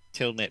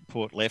Telnet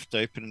port left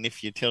open, and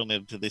if you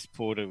telnet to this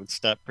port, it would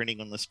start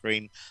printing on the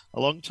screen a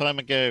long time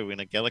ago in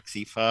a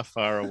galaxy far,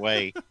 far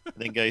away, and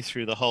then go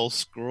through the whole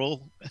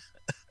scroll.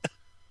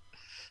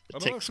 The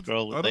text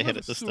scroll that they had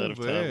at the start of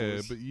there,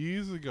 Tales. but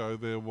years ago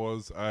there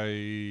was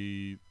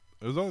it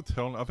was on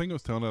Telnet. I think it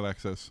was Telnet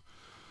access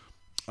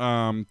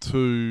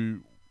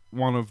to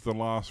one of the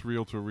last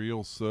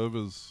reel-to-reel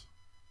servers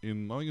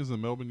in, I think it was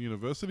in Melbourne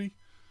University.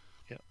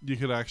 Yeah. You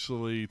could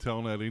actually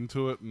telnet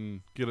into it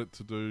and get it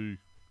to do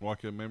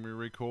like a memory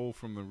recall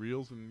from the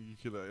reels, and you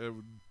could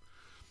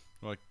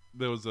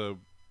there was a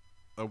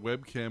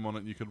webcam on it,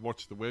 and you could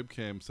watch the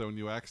webcam. So when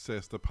you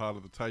accessed a part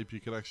of the tape, you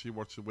could actually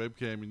watch the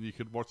webcam, and you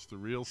could watch the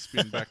reel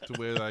spin back to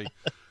where the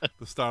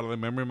start of the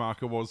memory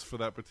marker was for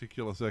that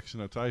particular section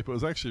of tape. It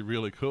was actually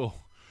really cool.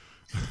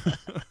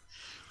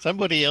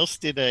 Somebody else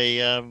did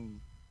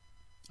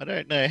I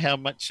don't know how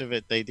much of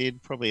it they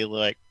did, probably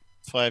like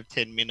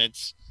 5-10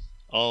 minutes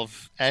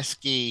of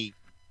ASCII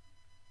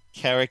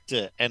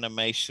character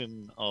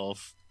animation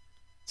of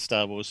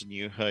Star Wars: A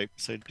New Hope.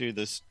 So do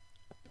the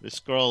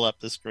scroll up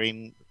the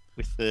screen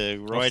with the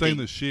writing. I've seen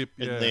the ship,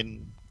 yeah. And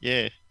then,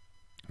 yeah.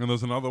 And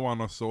there's another one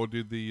I saw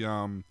did the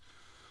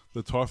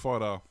TIE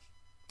Fighter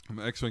and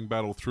the X-Wing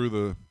battle through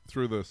the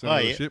center of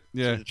the ship.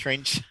 Yeah. Through the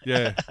trench.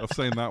 Yeah, I've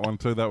seen that one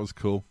too. That was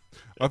cool.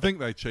 I think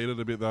they cheated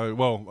a bit though.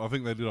 Well, I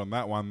think they did on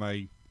that one.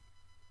 They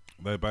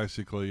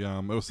basically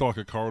it was like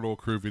a Corridor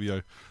Crew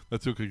video. They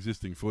took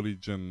existing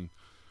footage and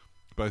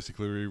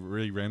basically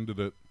re-rendered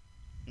it.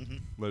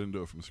 Mm-hmm. They didn't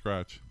do it from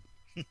scratch.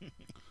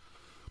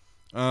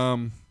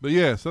 But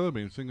yeah, so that'll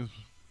be interesting.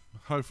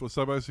 Hopefully,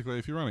 so basically,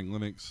 if you're running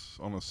Linux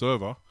on a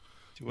server,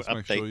 just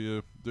make sure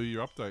you do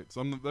your updates.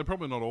 They're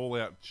probably not all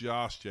out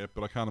just yet,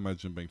 but I can't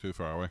imagine them being too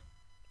far away.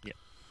 Yeah.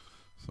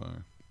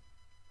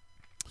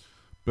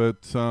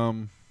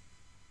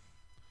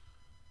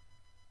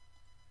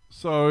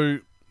 So,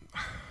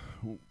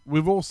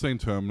 we've all seen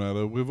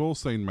Terminator. We've all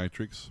seen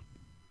Matrix.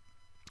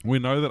 We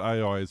know that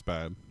AI is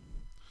bad.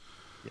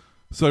 Yep.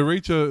 So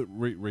researchers.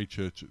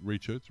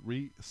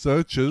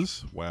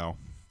 Wow,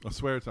 I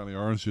swear it's only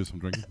orange juice I'm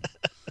drinking.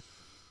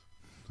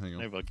 Hang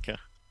on. No vodka.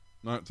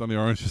 No, it's only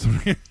orange juice I'm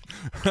drinking.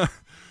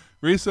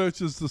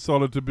 Researchers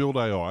decided to build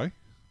AI,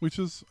 which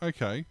is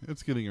okay.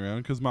 It's getting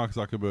around because Mark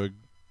Zuckerberg,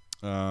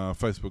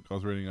 Facebook. I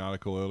was reading an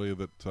article earlier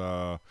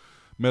that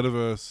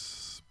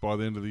Metaverse by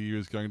the end of the year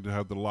is going to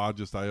have the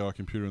largest AI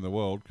computer in the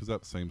world because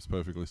that seems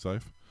perfectly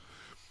safe.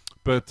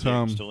 But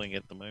Installing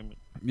at the moment.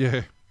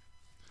 yeah,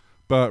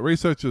 but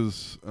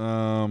researchers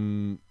are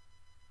now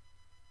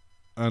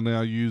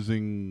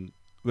using.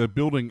 They're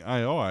building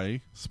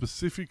AI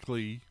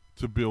specifically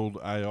to build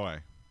AI.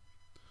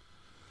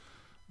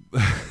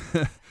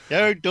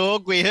 Yo,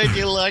 dog, we heard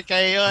you like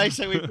AI,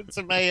 so we put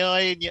some AI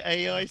in your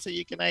AI so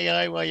you can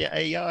AI while you're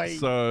AI.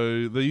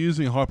 So they're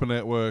using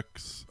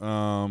hypernetworks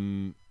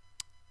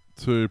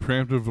to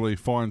preemptively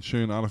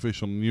fine-tune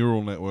artificial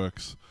neural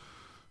networks,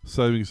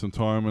 saving some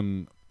time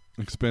and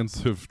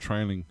expensive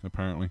training,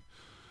 apparently.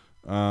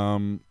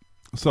 So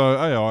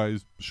AI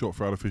is short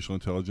for artificial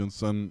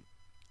intelligence, and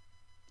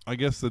I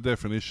guess the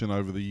definition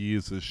over the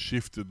years has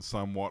shifted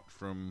somewhat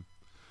from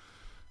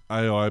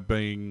AI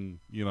being,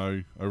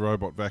 a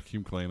robot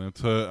vacuum cleaner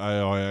to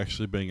AI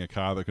actually being a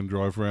car that can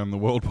drive around the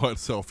world by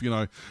itself,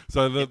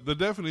 So the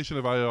definition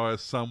of AI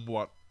has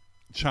somewhat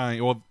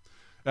changed, or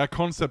our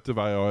concept of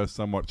AI has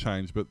somewhat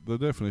changed, but the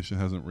definition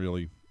hasn't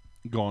really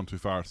gone too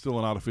far. It's still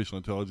an artificial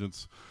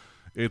intelligence.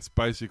 It's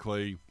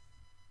basically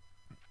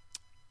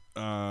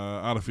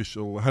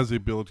artificial, has the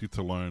ability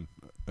to learn.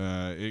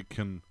 It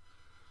can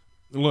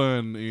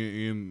learn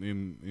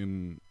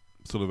in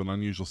sort of an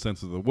unusual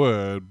sense of the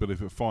word, but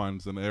if it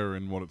finds an error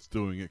in what it's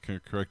doing, it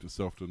can correct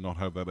itself to not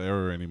have that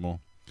error anymore.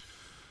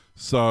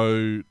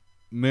 So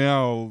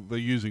now they're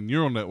using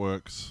neural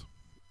networks,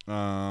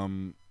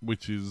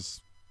 which is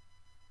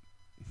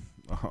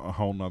a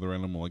whole nother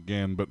animal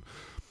again, but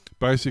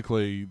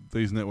basically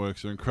these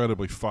networks are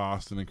incredibly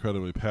fast and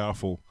incredibly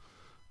powerful,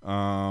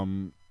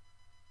 and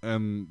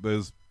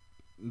there's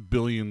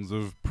billions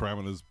of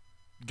parameters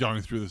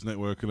going through this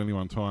network at any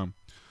one time.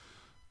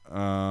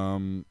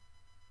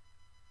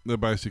 They're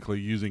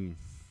basically using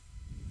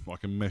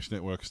like a mesh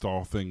network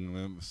style thing,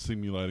 and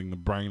simulating the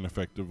brain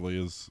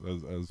effectively as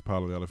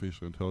part of the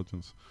artificial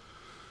intelligence.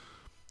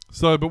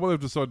 So, but what they've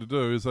decided to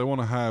do is they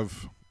want to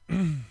have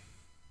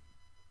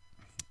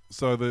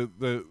so they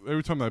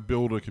every time they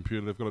build a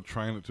computer, they've got to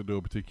train it to do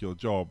a particular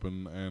job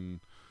and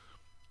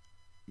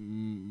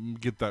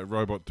get that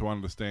robot to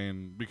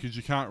understand, because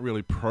you can't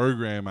really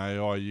program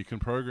AI. You can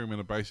program in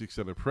a basic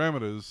set of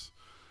parameters,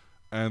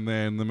 and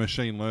then the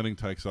machine learning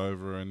takes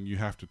over, and you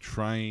have to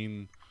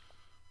train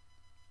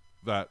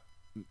that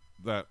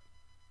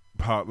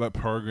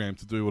program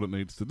to do what it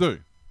needs to do.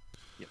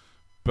 Yep.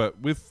 But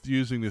with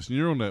using this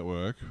neural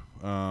network,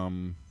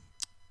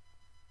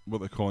 what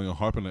they're calling a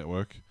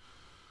hypernetwork,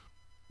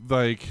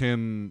 they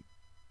can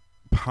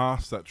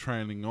pass that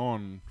training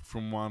on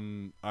from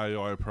one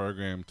AI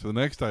program to the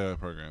next AI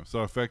program.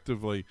 So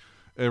effectively,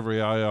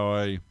 every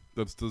AI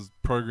that's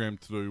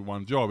programmed to do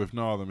one job, if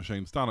no other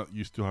machine's done it,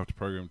 you still have to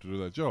program to do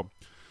that job.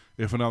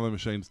 If another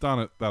machine's done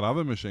it, that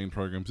other machine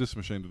programs this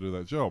machine to do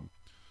that job.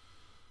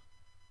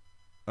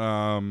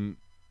 The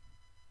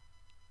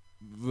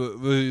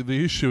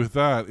issue with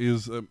that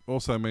is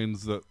also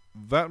means that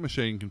that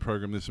machine can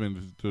program this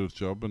machine to do its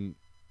job, and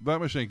that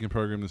machine can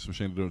program this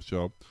machine to do its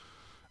job.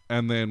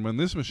 And then when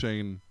this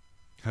machine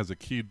has a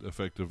kid,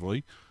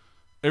 effectively,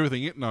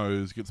 everything it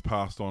knows gets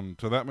passed on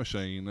to that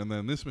machine, and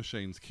then this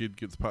machine's kid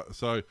gets passed.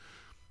 So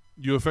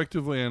you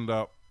effectively end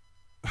up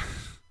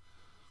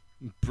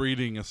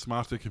breeding a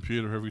smarter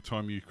computer every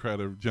time you create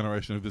a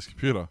generation of this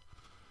computer.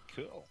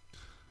 Cool.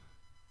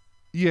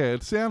 Yeah,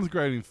 it sounds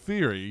great in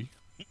theory,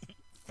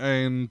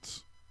 and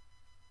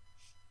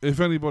if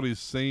anybody's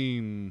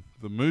seen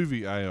the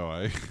movie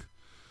AI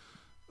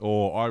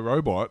or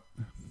iRobot,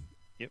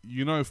 yep,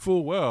 you know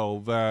full well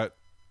that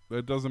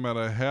it doesn't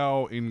matter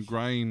how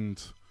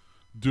ingrained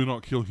do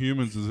not kill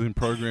humans is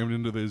programmed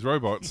into these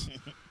robots,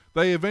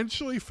 they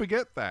eventually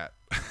forget that.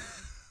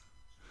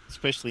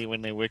 Especially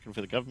when they're working for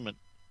the government.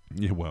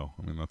 Yeah, well,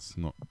 I mean, that's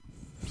not...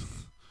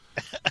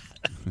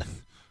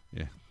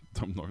 yeah,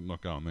 I'm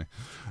not going there.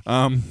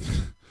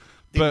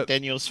 But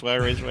Daniel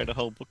Suarez wrote a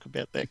whole book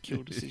about that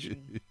kill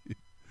decision.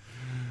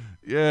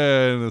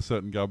 Yeah, and there's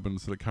certain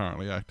governments that are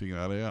currently acting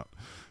that out.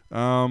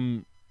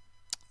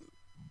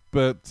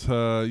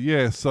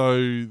 Yeah,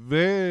 so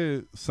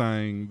they're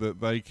saying that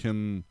they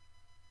can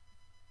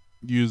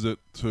use it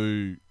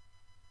to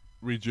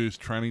reduce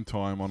training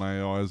time on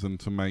AIs and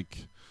to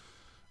make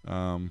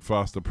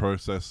faster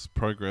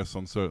progress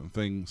on certain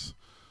things.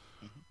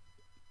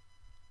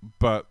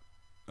 But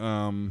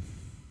I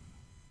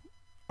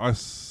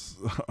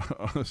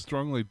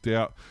strongly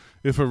doubt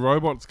if a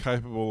robot's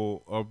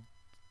capable of,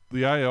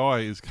 the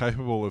AI is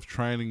capable of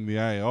training the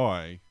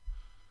AI.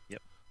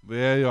 Yep. The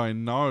AI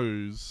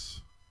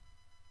knows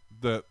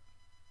that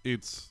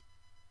it's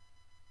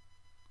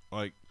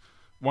like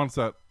once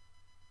that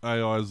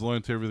AI has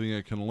learnt everything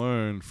it can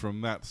learn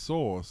from that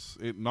source,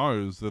 it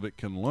knows that it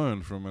can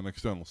learn from an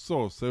external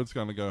source, so it's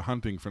going to go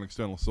hunting for an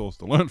external source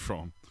to learn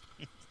from.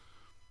 Does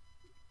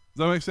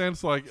that make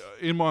sense? Like,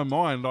 in my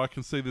mind, I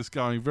can see this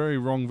going very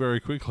wrong very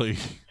quickly.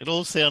 It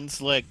all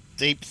sounds like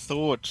deep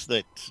thought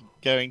that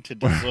going to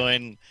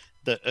design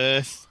the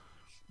Earth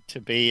to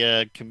be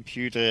a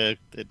computer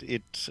that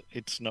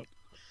it's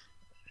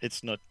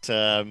not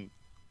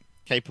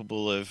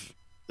capable of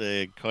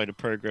the kind of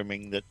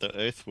programming that the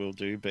Earth will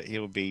do, but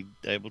he'll be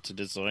able to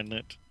design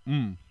it.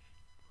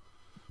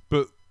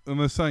 But and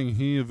they're saying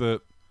here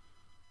that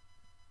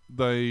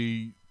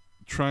they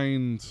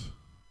trained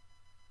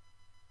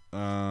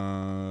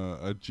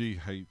a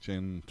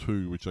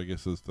GHN2, which I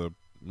guess is the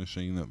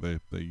machine that they're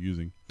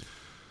using.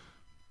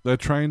 They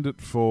trained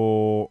it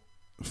for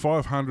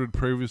 500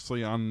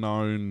 previously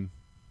unknown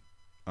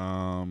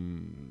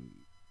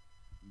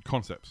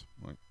concepts.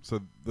 Like, so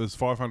there's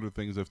 500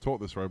 things they've taught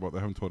this robot. They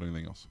haven't taught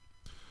anything else.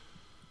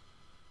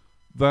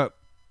 That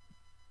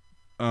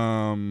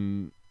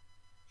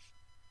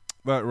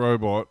that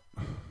robot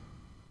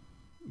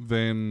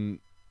then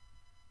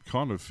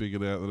kind of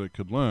figured out that it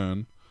could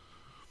learn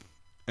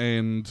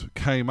and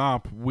came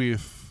up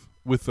with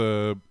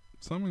a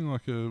something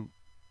like a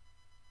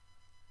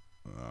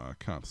I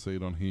can't see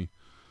it on here.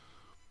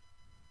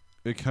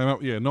 It came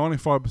up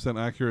 95%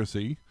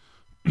 accuracy.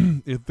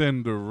 It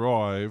then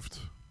derived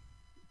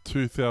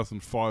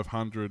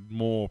 2,500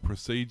 more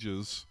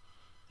procedures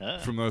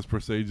from those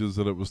procedures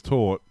that it was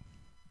taught,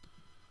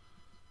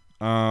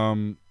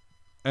 and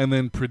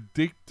then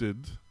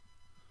predicted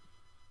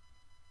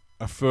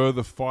a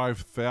further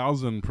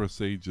 5,000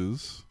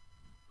 procedures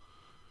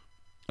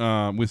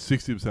with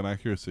 60%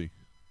 accuracy.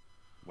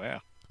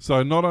 Wow.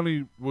 So not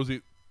only was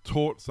it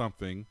taught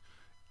something,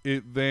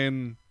 it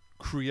then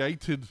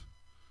created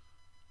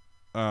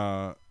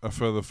a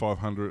further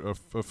 500,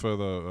 a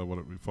further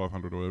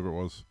 500 or whatever it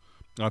was,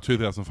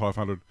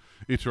 2,500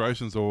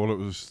 iterations of what it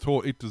was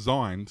taught. It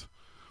designed,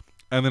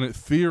 and then it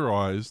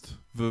theorized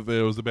that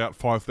there was about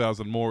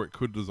 5,000 more it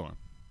could design.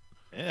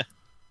 Yeah,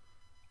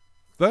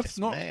 that's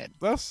not mad.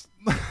 That's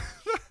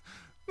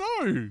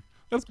no,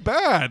 that's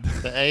bad.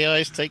 The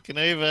AI's taken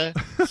over.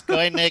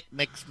 Skynet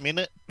next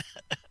minute.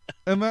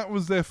 And that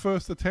was their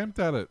first attempt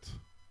at it.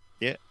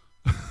 Yeah.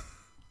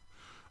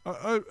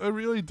 I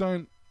really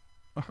don't.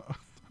 I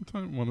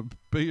don't want to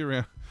be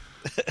around.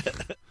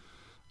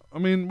 I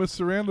mean, we're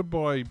surrounded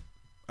by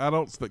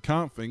adults that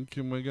can't think,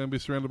 and we're going to be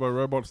surrounded by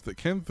robots that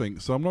can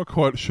think. So I'm not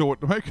quite sure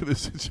what to make of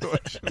this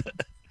situation.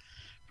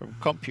 From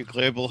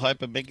CompuGlobal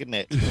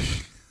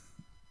HyperMegaNet.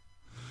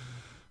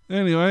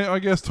 Anyway, I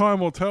guess time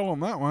will tell on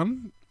that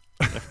one.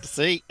 Have to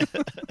see.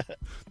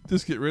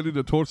 Just get ready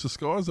to torch the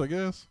skies, I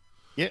guess.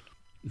 Yep.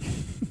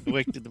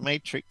 Worked in the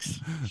Matrix.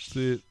 That's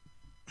it.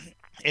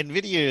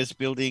 NVIDIA is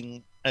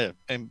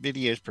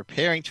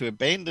preparing to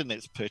abandon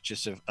its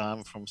purchase of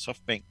ARM from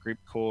SoftBank Group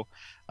Corp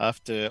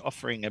after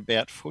offering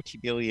about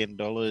 $40 billion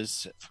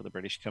for the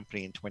British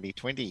company in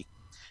 2020.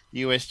 The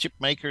US chip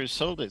maker has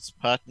told its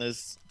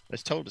partners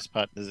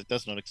it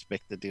does not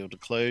expect the deal to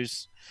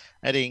close,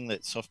 adding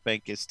that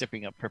SoftBank is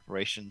stepping up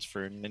preparations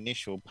for an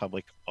initial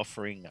public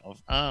offering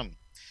of ARM.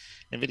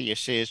 NVIDIA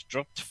shares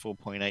dropped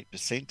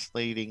 4.8%,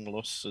 leading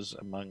losses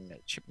among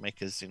chip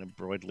makers in a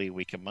broadly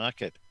weaker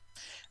market.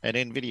 An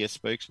NVIDIA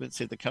spokesman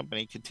said the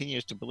company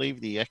continues to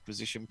believe the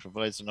acquisition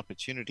provides an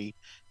opportunity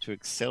to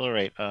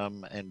accelerate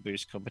ARM and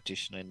boost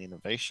competition and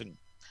innovation.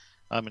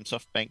 ARM and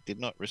SoftBank did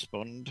not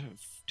respond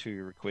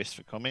to requests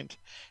for comment.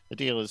 The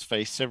deal has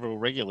faced several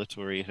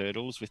regulatory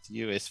hurdles, with the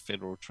US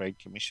Federal Trade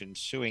Commission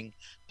suing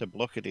to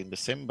block it in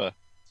December.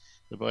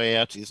 The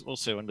buyout is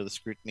also under the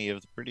scrutiny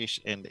of the British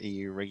and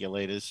EU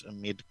regulators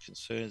amid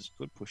concerns it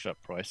could push up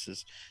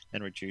prices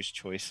and reduce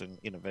choice and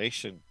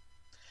innovation.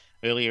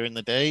 Earlier in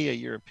the day, a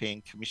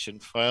European Commission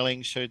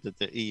filing showed that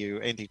the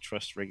EU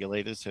antitrust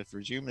regulators have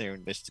resumed their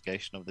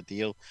investigation of the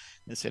deal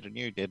and set a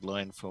new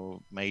deadline for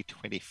May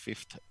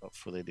 25th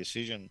for their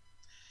decision.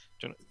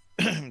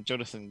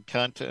 Jonathan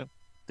Kanter,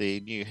 the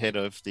new head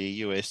of the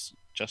US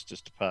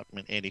Justice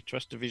Department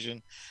Antitrust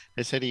Division,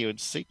 has said he would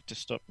seek to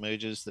stop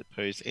mergers that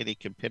pose any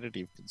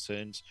competitive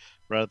concerns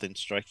rather than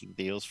striking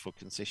deals for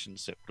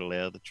concessions that would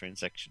allow the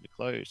transaction to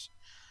close.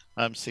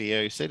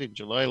 CEO said in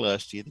July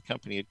last year the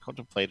company had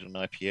contemplated an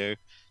IPO,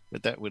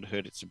 but that would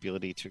hurt its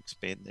ability to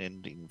expand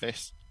and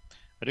invest.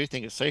 I do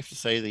think it's safe to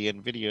say the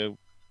NVIDIA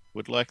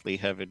would likely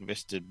have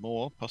invested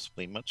more,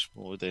 possibly much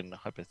more than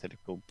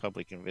hypothetical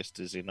public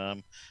investors in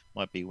ARM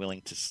might be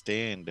willing to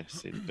stand,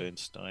 said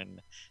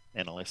Bernstein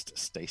analyst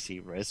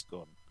Stacey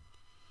Rasgon.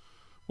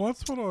 Well,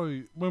 that's what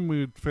when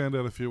we found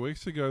out a few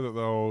weeks ago that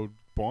they were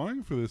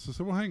buying for this, I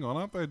said, well, hang on,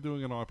 aren't they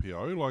doing an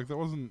IPO? Like, that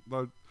wasn't...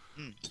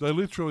 They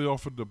literally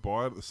offered to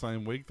buy it the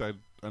same week they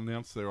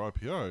announced their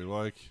IPO.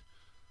 Like,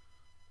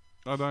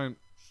 I don't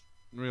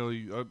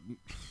really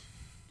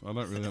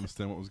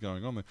understand what was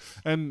going on there.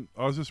 And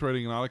I was just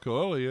reading an article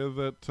earlier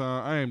that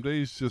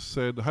AMD's just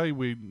said, "Hey,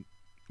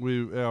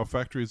 our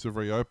factories have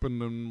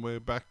reopened and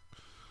we're back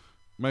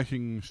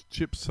making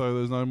chips, so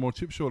there's no more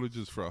chip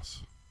shortages for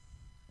us."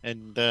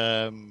 And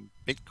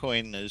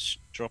Bitcoin has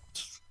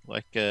dropped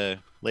like a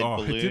lead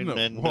Oh, didn't balloon,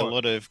 it? and a What?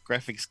 lot of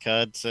graphics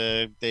cards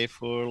are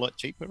therefore a lot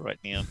cheaper right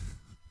now.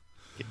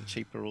 Getting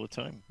cheaper all the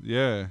time.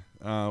 Yeah.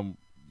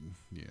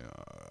 Yeah.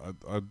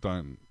 I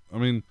don't. I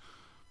mean,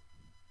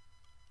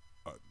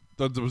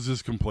 that was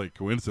just complete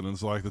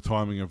coincidence, like the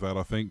timing of that,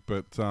 I think.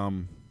 But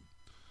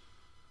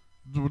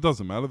it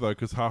doesn't matter though,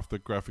 because half the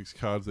graphics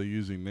cards they're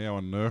using now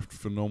are nerfed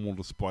for normal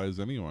displays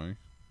anyway.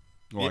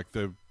 Like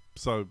they've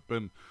so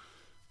been.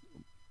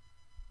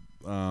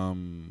 I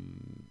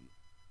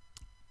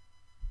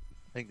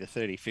think the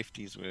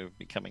 3050s were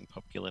becoming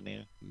popular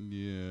now.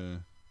 Yeah.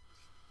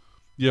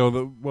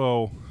 Yeah,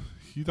 well,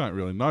 you don't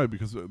really know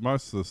because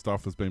most of the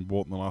stuff that's been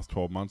bought in the last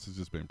 12 months has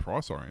just been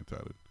price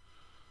orientated.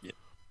 Yeah.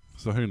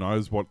 So who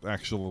knows what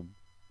actual...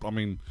 I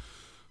mean,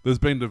 there's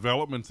been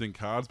developments in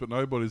cards, but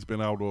nobody's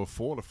been able to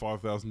afford a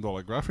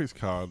 $5,000 graphics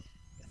card.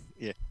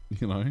 Yeah.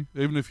 You know,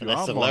 even if you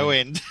That's are the mining... low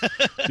end.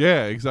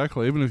 Yeah,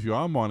 exactly. Even if you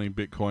are mining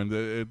Bitcoin,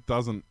 it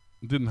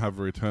didn't have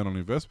a return on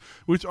investment,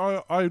 which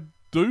I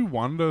do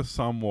wonder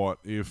somewhat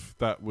if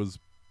that was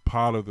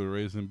part of the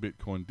reason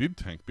Bitcoin did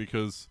tank,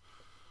 because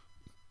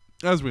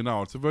as we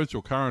know, it's a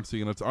virtual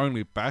currency and its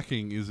only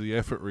backing is the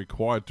effort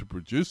required to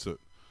produce it.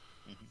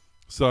 Mm-hmm.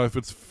 So if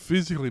it's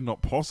physically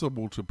not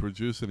possible to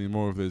produce any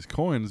more of these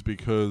coins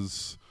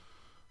because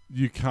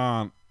you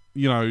can't,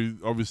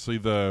 obviously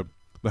the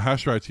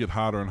hash rates get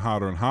harder and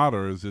harder and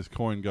harder as this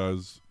coin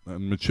goes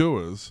and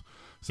matures.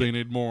 So you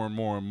need more and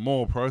more and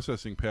more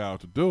processing power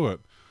to do it.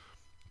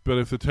 But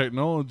if the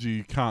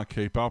technology can't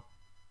keep up,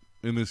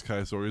 in this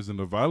case, or isn't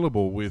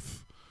available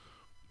with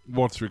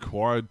what's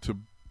required to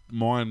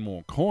mine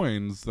more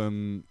coins,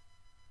 then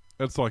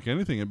it's like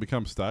anything. It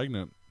becomes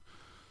stagnant.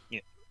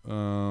 Yeah.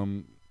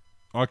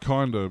 I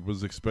kind of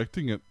was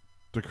expecting it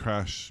to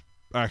crash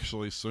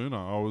actually sooner.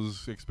 I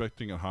was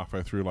expecting it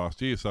halfway through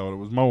last year, so it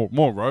was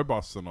more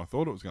robust than I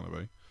thought it was going to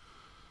be.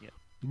 Yeah.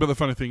 But the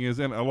funny thing is,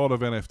 a lot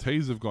of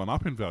NFTs have gone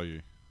up in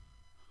value,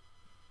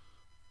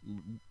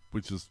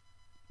 which is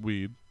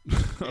weird.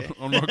 Yeah.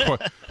 I'm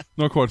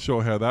not quite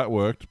sure how that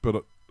worked,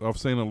 but I've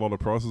seen a lot of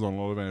prices on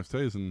a lot of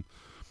NFTs, and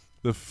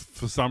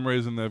for some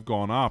reason they've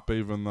gone up,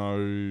 even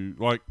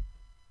though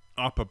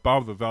up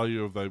above the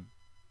value of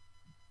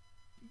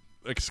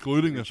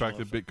excluding the fact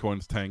that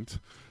Bitcoin's tanked.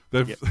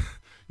 They've,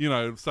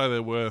 say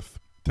they're worth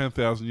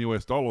 $10,000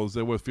 US,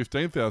 they're worth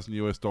 $15,000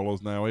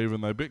 US now,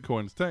 even though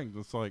Bitcoin's tanked.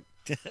 It's like,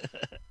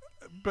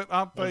 but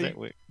aren't they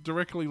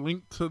directly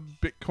linked to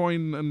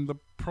Bitcoin, and the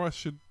price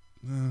should,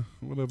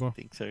 whatever. I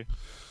think so.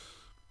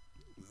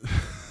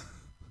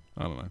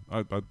 I don't know.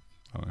 I don't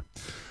know.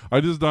 I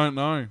just don't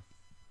know.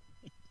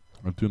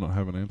 I do not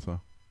have an answer.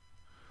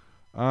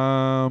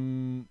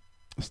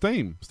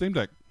 Steam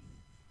Deck.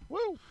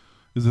 Woo!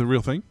 Is it a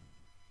real thing?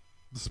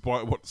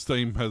 Despite what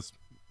Steam has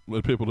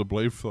led people to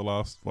believe for the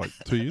last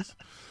 2 years.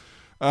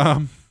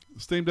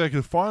 Steam Deck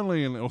has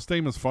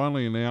Steam has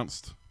finally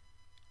announced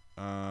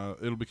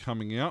it'll be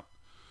coming out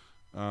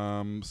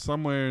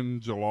somewhere in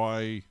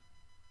July.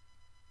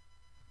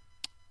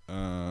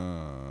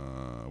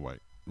 Wait,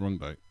 wrong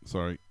date.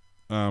 Sorry.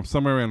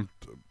 Somewhere around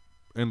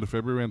end of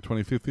February, around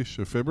 25th-ish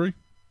of February.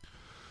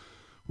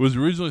 Was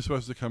originally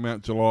supposed to come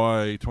out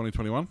July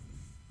 2021.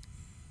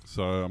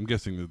 So I'm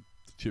guessing the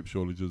chip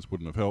shortages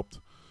wouldn't have helped.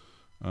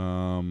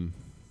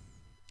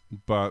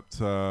 But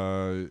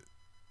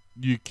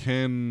you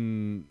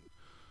can...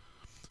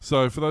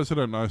 So for those who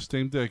don't know,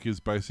 Steam Deck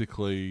is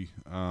basically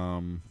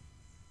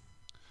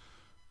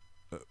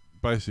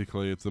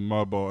it's a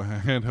mobile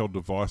handheld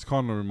device.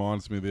 Kind of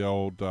reminds me of the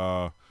old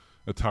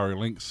Atari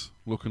Lynx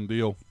looking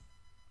deal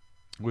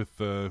with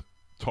the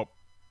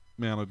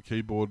top-mounted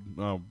keyboard,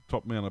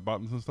 top-mounted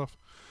buttons and stuff.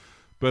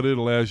 But it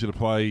allows you to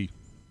play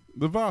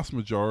the vast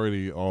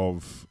majority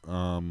of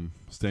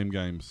Steam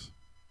games.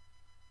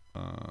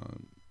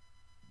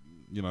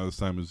 The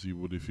same as you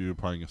would if you were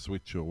playing a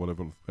Switch or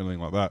whatever, anything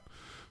like that.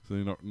 So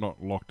you're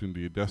not locked into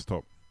your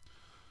desktop.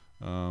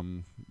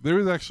 There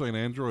is actually an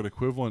Android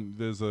equivalent.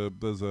 There's a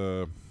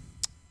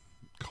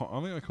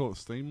I think they call it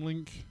Steam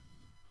Link,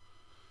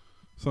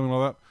 something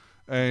like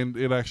that, and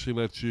it actually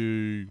lets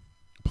you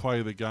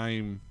play the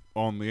game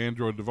on the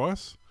Android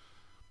device.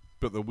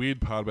 But the weird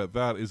part about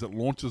that is it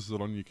launches it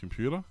on your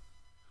computer.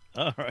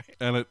 All right.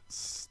 And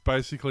it's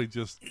basically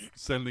just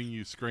sending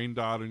you screen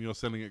data and you're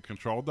sending it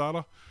control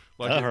data.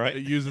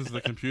 It uses the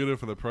computer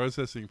for the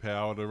processing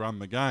power to run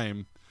the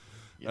game.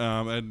 Yep.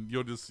 And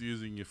you're just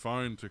using your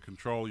phone to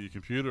control your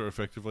computer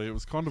effectively. It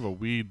was kind of a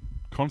weird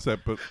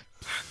concept, but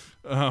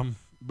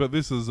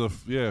this is a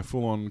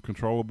full-on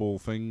controllable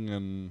thing,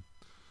 and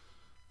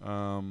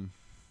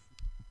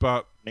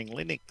but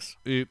Linux.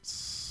 It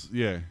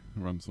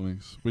runs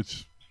Linux,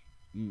 which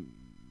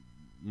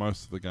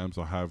most of the games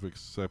I have,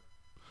 except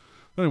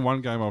only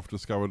one game I've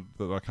discovered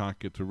that I can't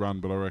get to run,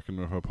 but I reckon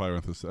if I play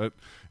around this, it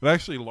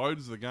actually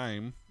loads the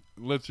game,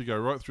 lets you go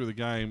right through the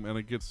game, and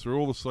it gets through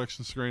all the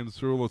selection screens,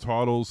 through all the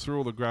titles, through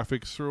all the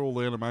graphics, through all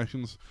the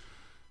animations,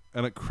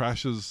 and it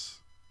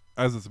crashes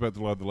as it's about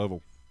to load the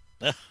level.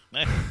 No.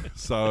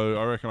 So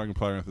I reckon I can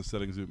play around with the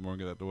settings a bit more and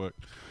get that to work.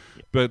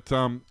 But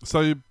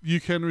so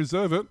you can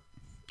reserve it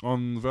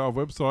on the Valve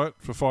website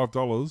for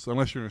 $5,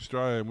 unless you're in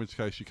Australia, in which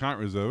case you can't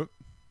reserve it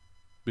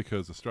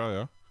because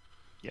Australia.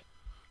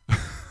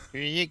 Who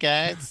are you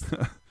guys?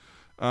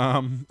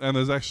 And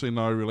there's actually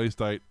no release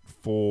date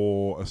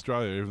for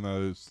Australia, even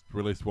though it's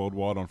released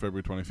worldwide on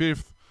February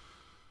 25th.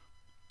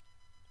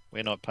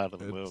 We're not part of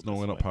the world. No,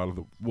 we're not part of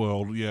the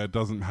world. Yeah, it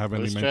doesn't have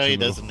any mention. Australia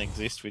doesn't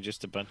exist. We're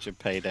just a bunch of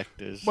paid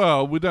actors.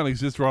 Well, we don't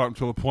exist right up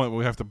until the point where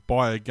we have to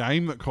buy a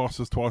game that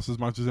costs us twice as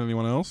much as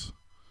anyone else.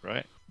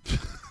 Right.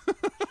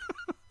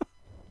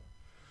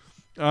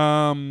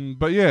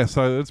 But yeah,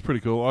 so it's pretty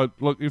cool.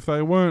 Look, if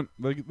they weren't,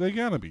 they're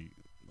going to be.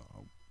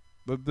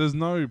 There's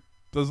a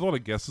lot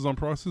of guesses on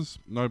prices.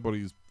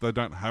 They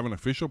don't have an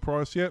official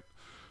price yet.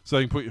 So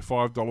you can put your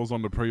 $5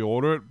 on to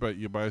pre-order it, but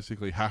you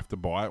basically have to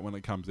buy it when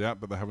it comes out,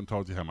 but they haven't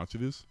told you how much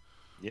it is.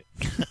 Yep.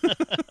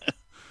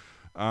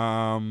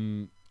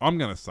 I'm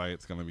going to say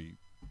it's going to be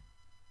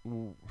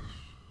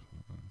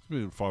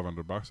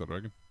 $500, I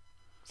reckon.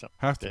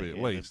 Have to be at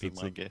least.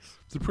 It's my guess.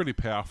 It's a pretty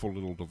powerful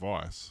little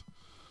device.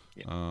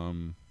 Yep.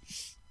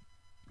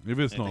 If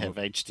it's and not have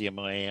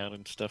HDMI out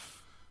and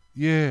stuff.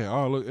 Yeah.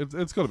 Oh, look,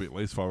 it's got to be at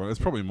least $500. It's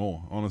probably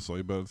more,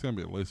 honestly, but it's going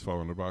to be at least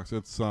 $500.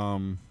 It's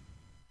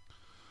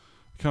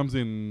comes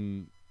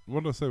in.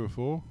 What did I say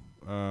before?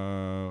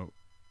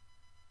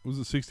 Was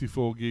it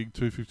 64 gig,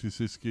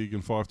 256 gig,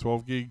 and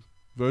 512 gig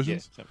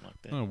versions? Yeah, something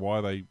like that. I don't know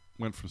why they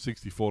went from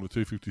 64 to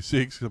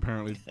 256. Cause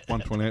apparently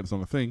 128 is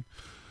not a thing.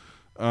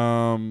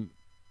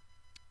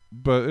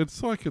 But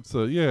it's like it's a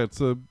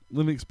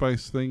Linux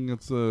based thing. I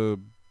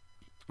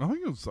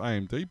think it's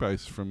AMD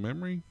based from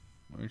memory.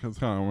 I can't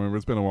remember.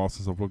 It's been a while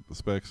since I've looked at the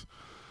specs.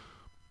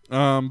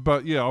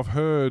 But yeah, I've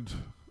heard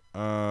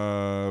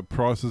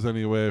prices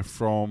anywhere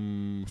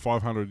from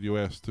 $500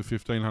 US to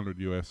 $1,500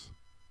 US.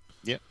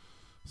 Yep.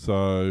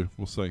 So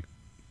we'll see.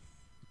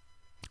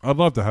 I'd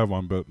love to have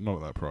one, but not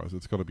at that price.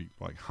 It's got to be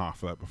like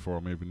half of that before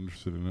I'm even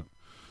interested in it.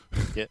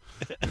 Yeah.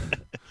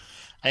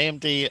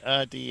 AMD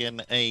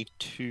RDNA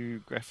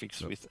 2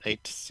 graphics with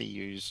 8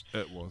 CUs.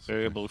 It was.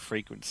 Variable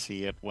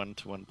frequency at 1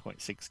 to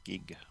 1.6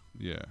 gig.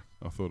 Yeah,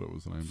 I thought it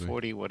was an AMD.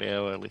 40 watt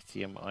hour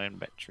lithium ion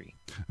battery.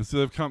 And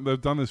so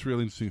they've done this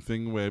really interesting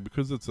thing where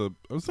because it's not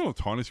a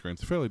tiny screen,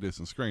 it's a fairly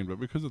decent screen, but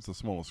because it's a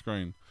smaller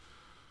screen,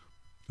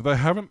 they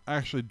haven't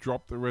actually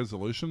dropped the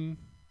resolution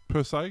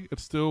per se.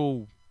 It's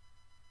still,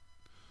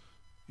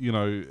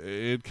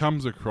 it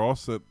comes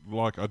across, it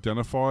like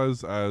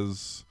identifies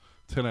as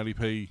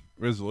 1080p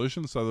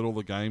resolution so that all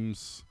the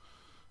games,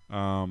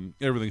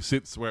 everything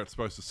sits where it's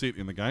supposed to sit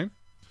in the game.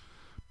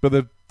 But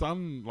they've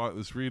done like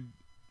this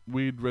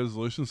weird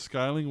resolution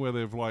scaling where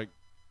they've like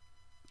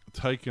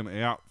taken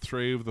out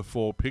 3 of the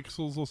 4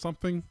 pixels or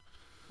something,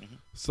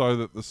 so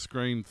that the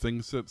screen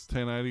thinks it's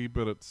 1080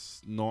 but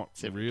it's not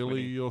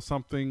really or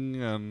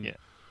something, and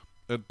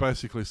it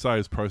basically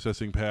saves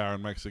processing power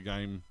and makes the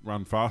game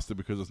run faster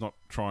because it's not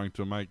trying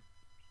to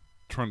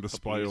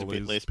display all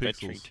these less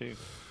pixels. Battery too.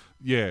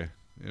 Yeah,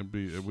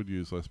 it would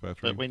use less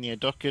battery. But when you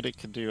dock it, it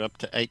can do up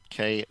to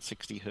 8K at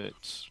 60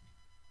 hertz.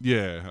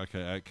 Yeah,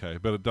 okay,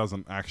 8K, but it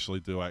doesn't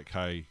actually do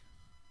 8K.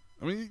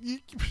 I mean,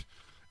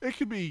 it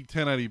could be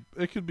 1080,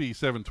 it could be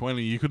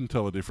 720. You couldn't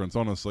tell the difference,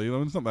 honestly. I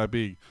mean, it's not that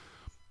big.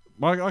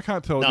 I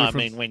can't tell the difference.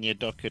 No, I mean when you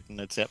dock it and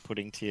it's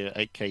outputting to your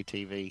 8K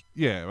TV.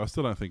 Yeah, I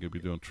still don't think it'd be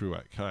doing true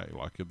 8K.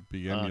 Like, it'd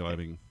be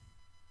emulating. Okay.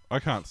 I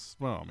can't.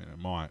 Well, I mean, it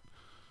might,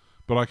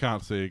 but I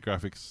can't see a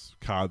graphics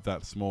card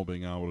that small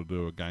being able to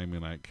do a game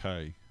in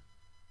 8K.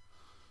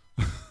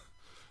 I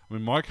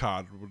mean, my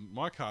card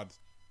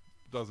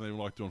doesn't even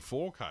like doing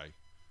 4K,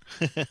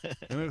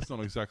 and it's not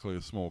exactly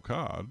a small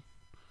card.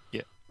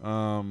 Yeah.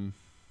 I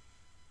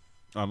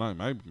don't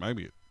know.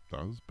 Maybe it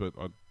does, but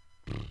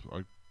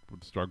I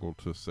would struggle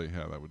to see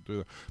how that would do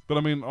that. But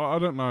I mean, I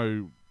don't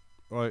know.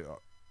 Like,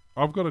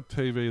 I've got a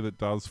TV that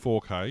does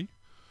 4K.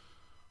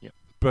 Yep.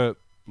 But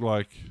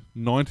like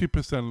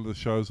 90% of the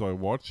shows I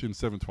watch in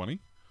 720,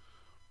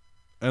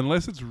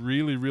 unless it's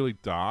really, really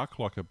dark,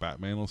 like a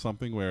Batman or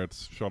something, where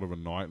it's shot of a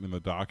night and in the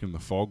dark in the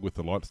fog with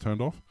the lights turned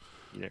off,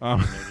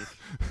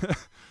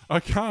 I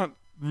can't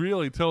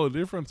really tell the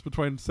difference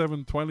between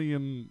 720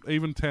 and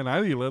even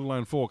 1080, let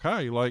alone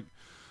 4K. Like,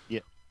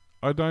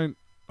 I don't.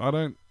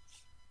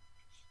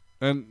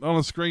 And on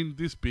a screen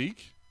this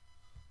big,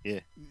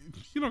 you're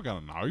not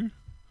going to know.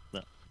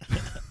 No.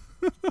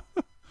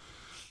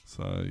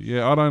 So,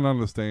 yeah, I don't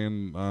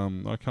understand.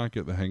 I can't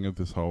get the hang of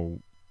this whole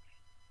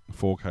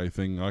 4K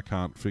thing. I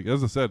can't figure.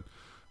 As I said,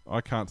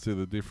 I can't see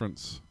the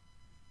difference.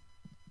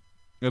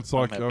 It's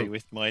like I'm happy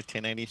with my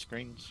 1080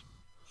 screens.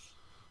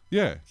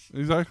 Yeah,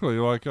 exactly.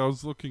 Like I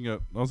was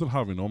at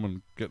Harvey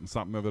Norman getting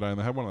something the other day, and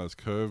they had one of those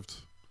curved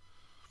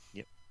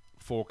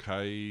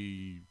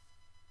 4K.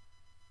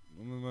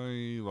 What are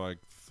they, like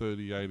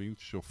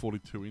 38-inch or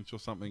 42-inch or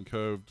something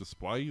curved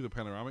display, the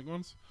panoramic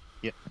ones?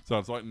 Yep. So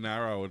it's like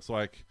narrow. It's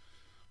like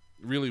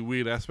really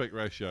weird aspect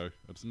ratio.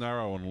 It's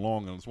narrow and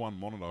long, and it's one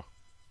monitor.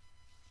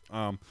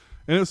 And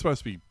it's supposed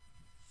to be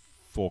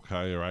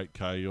 4K or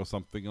 8K or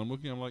something. I'm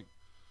looking, I'm like,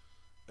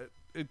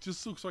 it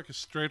just looks like a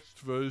stretched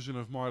version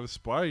of my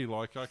display.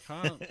 Like, I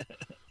can't...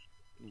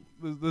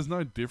 there's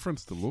no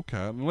difference to look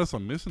at, unless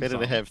I'm missing Better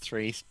something. to have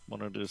 3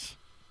 monitors.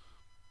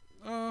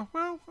 Well,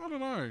 I don't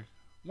know.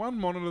 One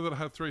monitor that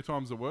had 3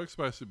 times the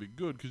workspace would be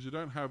good, because you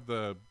don't have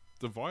the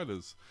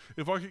dividers.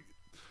 If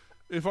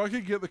I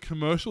could get the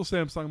commercial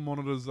Samsung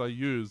monitors they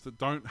use that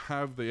don't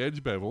have the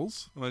edge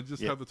bevels, and they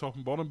just have the top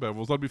and bottom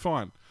bevels, I'd be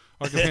fine.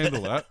 I could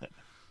handle that.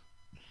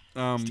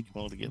 Stick them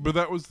all together. But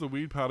that was the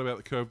weird part about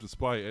the curved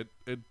display.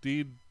 It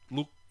did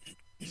look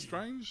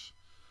strange.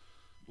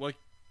 Like,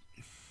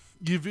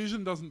 your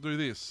vision doesn't do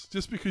this.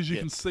 Just because you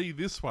can see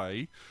this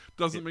way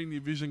doesn't mean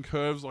your vision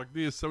curves like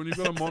this. So when you've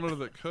got a monitor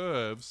that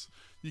curves,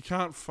 you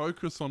can't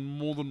focus on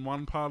more than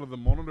one part of the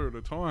monitor at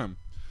a time.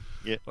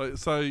 Yeah. Like,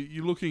 so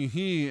you're looking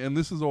here and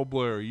this is all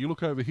blurry. You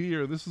look over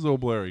here and this is all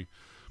blurry.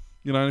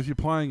 You know, if you're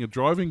playing a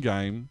driving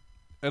game,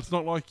 it's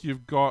not like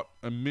you've got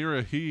a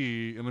mirror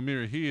here and a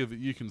mirror here that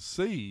you can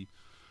see,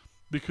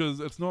 because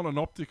it's not an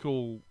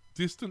optical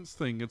distance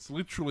thing. It's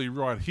literally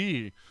right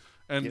here.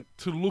 And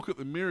to look at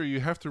the mirror, you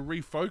have to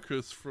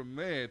refocus from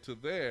there to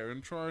there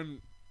and try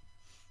and...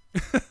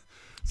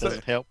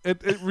 Doesn't help.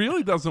 It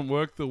really doesn't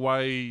work the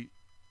way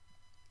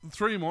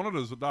 3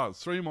 monitors it does.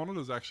 3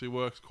 monitors actually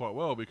works quite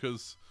well,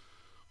 because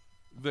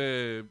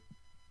they're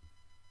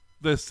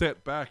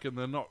set back and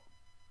they're not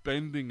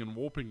bending and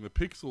warping the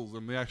pixels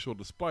in the actual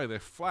display. They're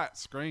flat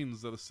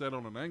screens that are set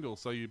on an angle,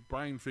 so your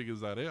brain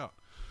figures that out.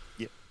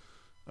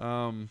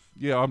 I'm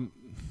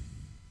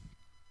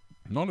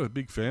not a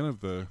big fan of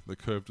the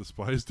curved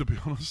displays, to be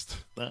honest.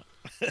 No.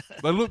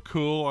 They look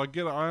cool. I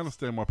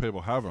understand why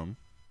people have them.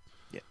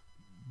 Yeah.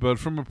 But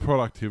from a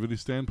productivity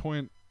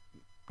standpoint,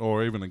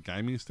 or even a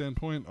gaming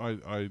standpoint,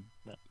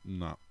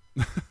 no.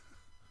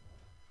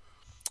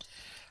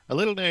 A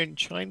little-known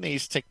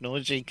Chinese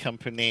technology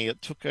company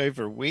that took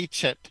over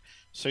WeChat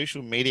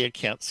social media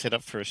account set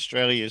up for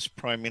Australia's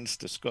Prime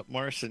Minister Scott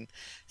Morrison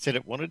said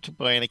it wanted to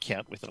buy an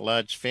account with a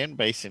large fan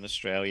base in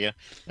Australia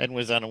and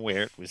was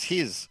unaware it was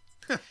his.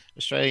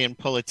 Australian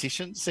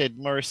politicians said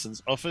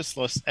Morrison's office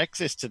lost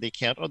access to the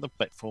account on the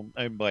platform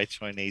owned by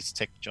Chinese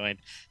tech giant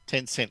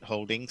Tencent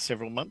Holdings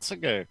several months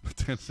ago.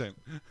 Tencent.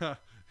 I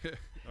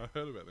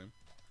heard about them.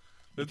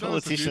 The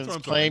politicians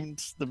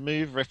claimed the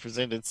move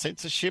represented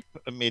censorship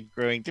amid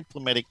growing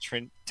diplomatic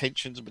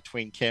tensions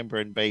between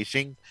Canberra and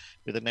Beijing,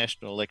 with a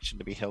national election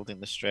to be held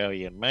in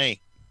Australia in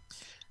May.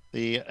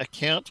 The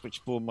account,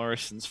 which bore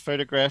Morrison's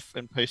photograph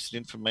and posted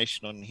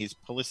information on his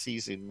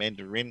policies in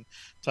Mandarin,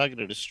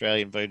 targeted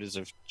Australian voters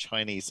of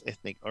Chinese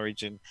ethnic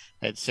origin,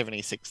 had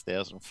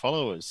 76,000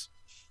 followers.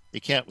 The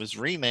account was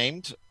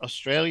renamed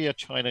Australia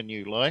China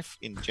New Life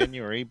in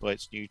January by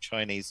its new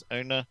Chinese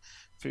owner,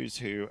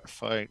 Fuzhou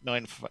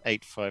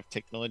 985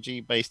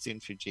 Technology, based in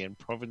Fujian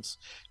province,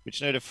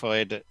 which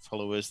notified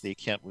followers the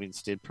account would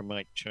instead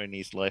promote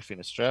Chinese life in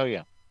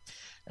Australia.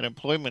 An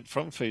employment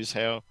from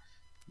Fuzhou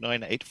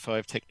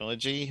 985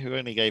 Technology, who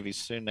only gave his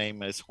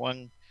surname as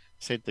Huang,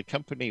 said the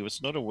company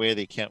was not aware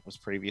the account was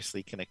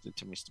previously connected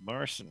to Mr.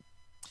 Morrison.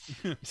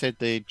 He said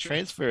the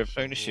transfer of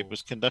ownership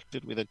was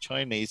conducted with a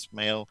Chinese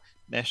male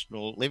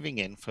national living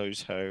in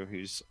Fuzhou,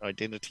 whose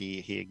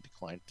identity he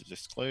declined to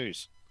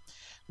disclose.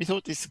 We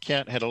thought this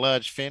account had a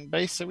large fan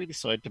base, so we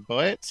decided to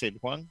buy it, said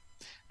Huang,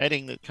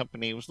 adding that the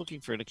company was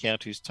looking for an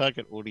account whose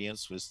target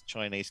audience was the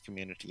Chinese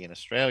community in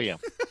Australia.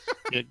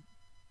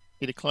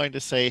 He declined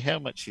to say how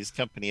much his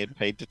company had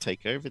paid to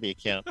take over the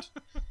account.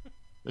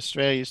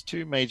 Australia's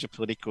 2 major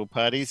political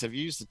parties have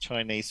used the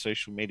Chinese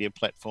social media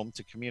platform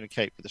to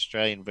communicate with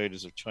Australian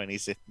voters of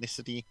Chinese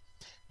ethnicity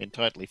and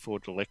tightly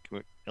fought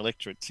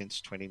electorate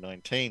since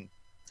 2019.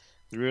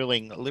 The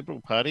ruling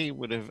Liberal Party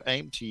would have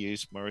aimed to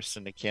use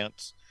Morrison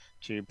accounts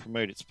to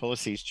promote its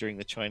policies during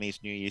the Chinese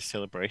New Year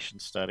celebration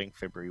starting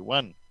February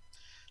 1.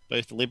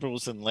 Both the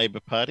Liberals and Labor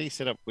Party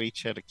set up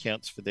WeChat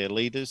accounts for their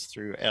leaders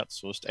through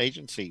outsourced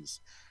agencies.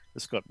 The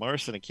Scott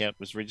Morrison account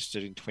was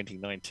registered in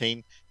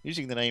 2019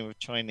 using the name of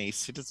Chinese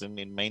citizen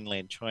in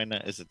mainland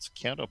China as its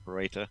account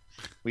operator,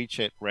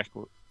 WeChat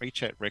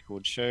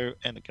Record Show,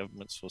 and a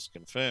government source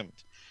confirmed.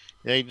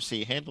 The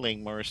agency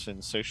handling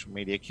Morrison's social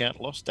media account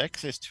lost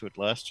access to it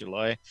last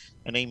July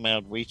and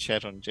emailed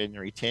WeChat on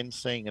January 10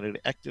 saying it had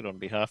acted on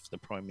behalf of the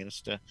Prime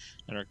Minister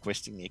and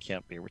requesting the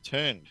account be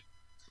returned.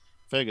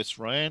 Fergus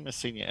Ryan, a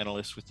senior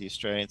analyst with the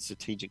Australian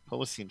Strategic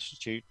Policy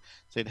Institute,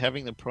 said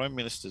having the Prime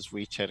Minister's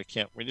WeChat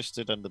account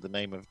registered under the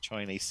name of a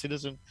Chinese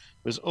citizen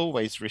was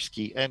always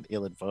risky and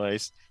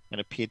ill-advised and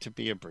appeared to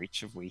be a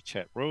breach of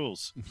WeChat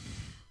rules.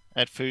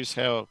 At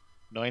Fuzhou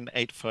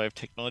 985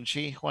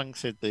 Technology, Huang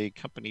said the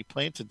company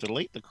planned to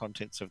delete the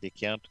contents of the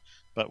account,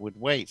 but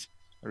would wait.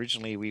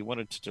 Originally, we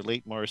wanted to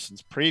delete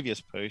Morrison's previous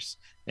posts.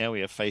 Now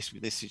we are faced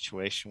with this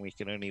situation. We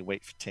can only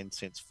wait for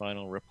Tencent's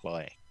final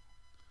reply.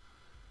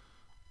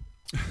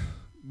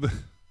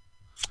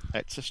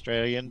 That's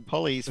Australian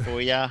pollies for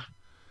ya.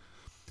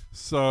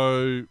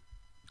 So,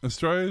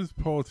 Australia's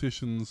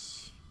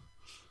politicians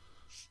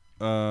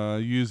are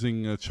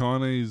using a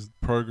Chinese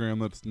program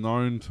that's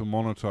known to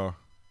monitor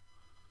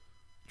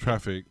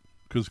traffic,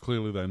 because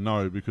clearly they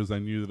know, because they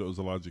knew that it was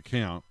a large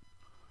account,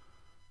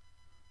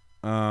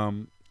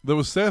 that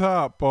was set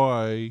up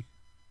by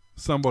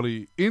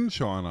somebody in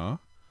China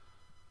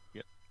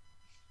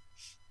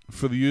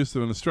for the use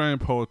of an Australian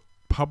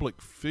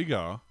public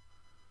figure,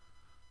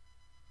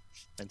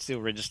 and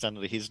still registered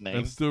under his name.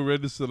 and still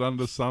registered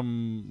under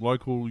some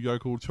local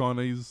yokel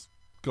Chinese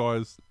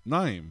guy's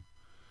name.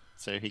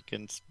 So he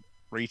can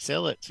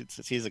resell it.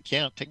 It's his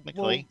account,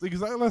 technically. Well,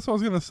 exactly. That's what I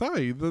was going to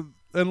say.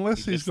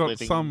 Unless he's got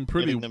some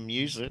letting them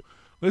use it.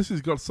 unless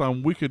he's got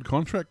some wicked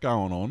contract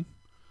going on,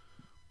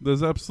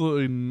 there's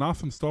absolutely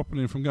nothing stopping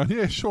him from going,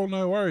 yeah, sure,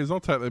 no worries, I'll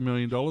take that $1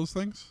 million,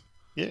 thanks.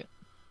 Yeah.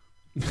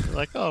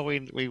 Like, oh,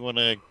 we want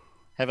to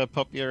have a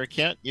popular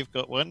account. You've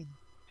got one.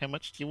 How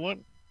much do you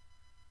want?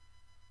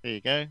 There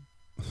you go.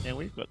 Now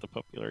we've got the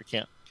popular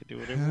account. We can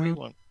do whatever we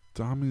want.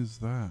 Dumb is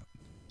that?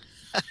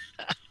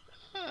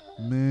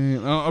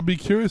 Man, I'd be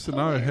curious to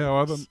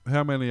know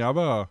how many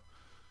other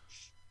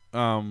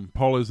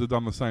polos have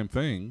done the same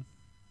thing.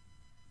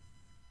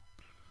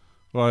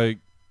 Like,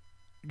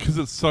 because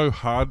it's so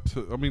hard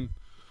to. I mean,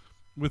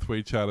 with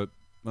WeChat,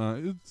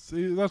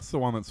 that's the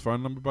one that's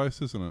phone number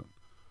based, isn't it?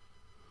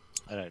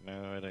 I don't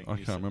know. I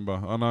can't remember.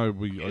 I know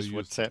I use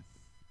WhatsApp.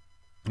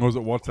 Or is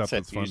it WhatsApp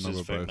that's phone uses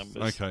number phone based?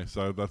 numbers. Okay,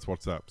 so that's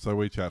WhatsApp. So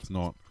WeChat's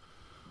not.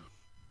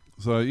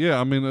 So yeah,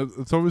 I mean,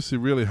 it's obviously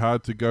really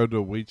hard to go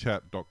to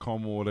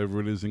WeChat.com or whatever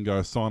it is and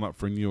go sign up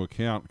for a new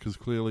account, because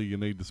clearly you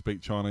need to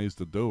speak Chinese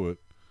to do it.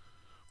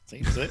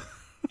 Seems it.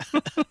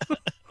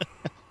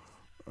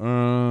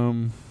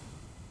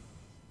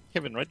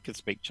 Kevin Rudd could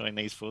speak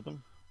Chinese for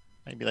them.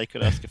 Maybe they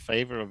could ask a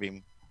favour of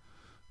him.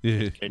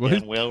 Yeah, Go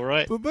down well,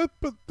 right? But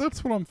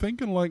that's what I'm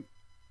thinking. Like,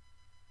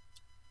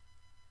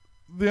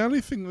 the only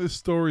thing this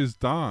story's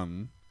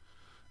done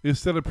is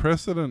set a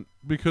precedent,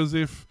 because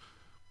if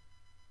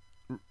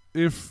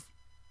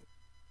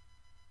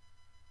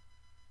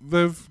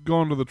they've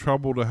gone to the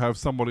trouble to have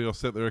somebody else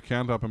set their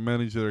account up and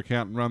manage their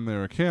account and run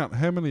their account,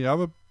 how many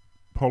other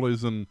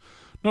polis, and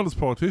not as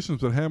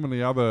politicians, but how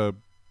many other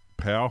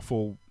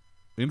powerful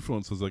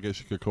influencers, I guess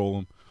you could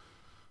call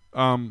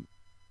them,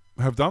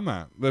 have done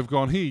that? They've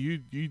gone, here,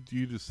 you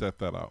just set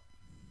that up.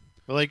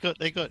 Well,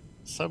 they got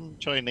some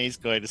Chinese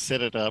guy to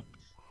set it up,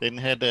 then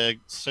had a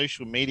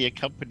social media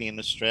company in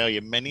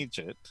Australia manage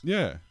it.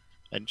 Yeah.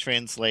 And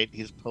translate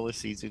his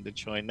policies into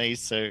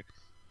Chinese. So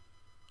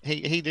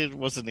he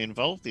wasn't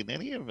involved in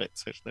any of it.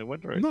 So it's no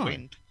wonder it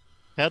went.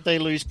 How'd they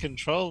lose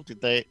control? Did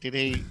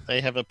they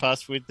have a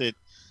password that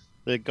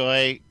the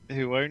guy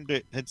who owned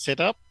it had set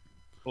up?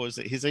 Or was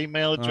it his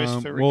email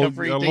address for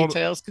recovery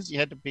details? Because you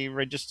had to be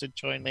registered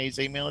Chinese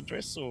email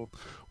address, or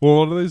a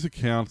lot of these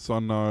accounts I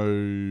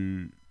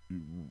know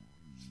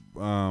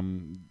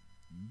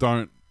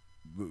don't,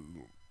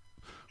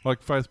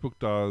 like Facebook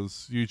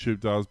does,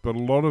 YouTube does, but a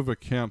lot of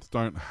accounts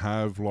don't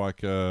have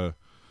like a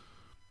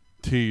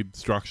tiered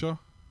structure,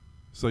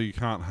 so you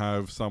can't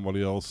have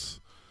somebody else.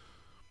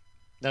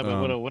 No, but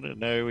what I want to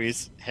know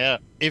is how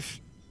if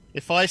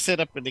I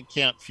set up an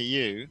account for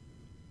you,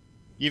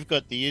 you've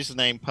got the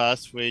username,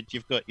 password,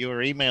 you've got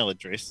your email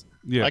address.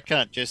 Yeah. I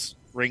can't just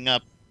ring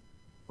up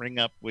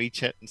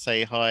WeChat and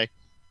say, hi,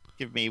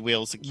 give me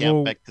Will's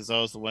account back because I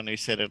was the one who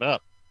set it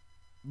up.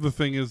 The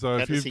thing is, though,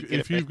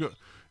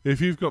 if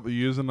you've got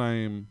the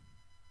username,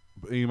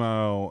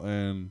 email,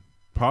 and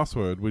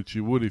password, which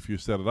you would if you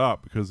set it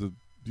up, because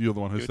you're the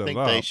one who set it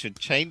up. They should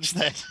change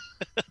that.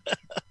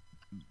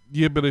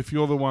 Yeah, but if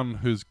you're the one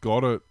who's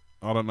got it,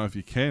 I don't know if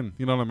you can.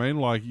 You know what I mean?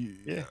 Like,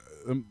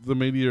 the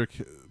media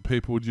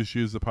people would just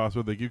use the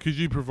password they give, because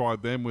you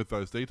provide them with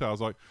those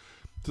details. Like,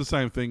 it's the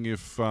same thing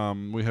if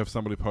we have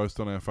somebody post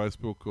on our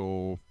Facebook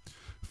or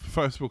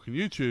Facebook and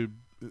YouTube,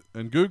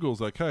 and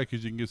Google's okay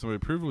because you can give somebody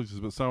privileges,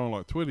 but someone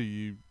like Twitter,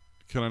 you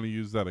can only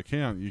use that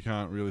account. You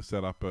can't really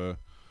set up a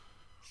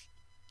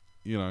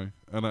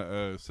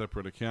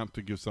separate account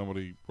to give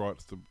somebody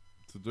rights to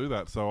do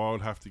that. So I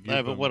would have to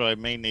give but what I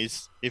mean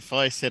is, if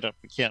I set up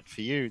an account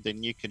for you,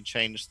 then you can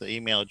change the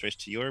email address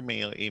to your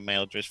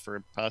email address for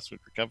a password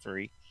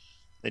recovery,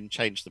 then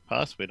change the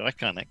password. I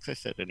can't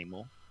access it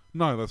anymore.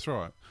 No, that's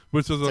right.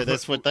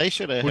 That's what they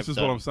should have. Which is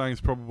what I'm saying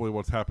is probably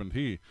what's happened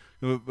here.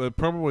 They're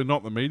probably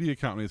not the media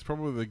company. It's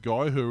probably the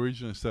guy who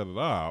originally set it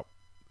up.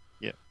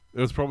 Yeah,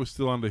 it was probably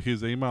still under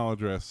his email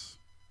address.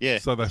 Yeah,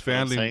 so they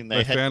found him.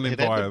 They found him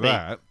via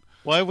that.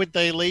 Why would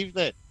they leave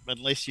that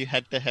unless you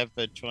had to have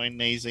a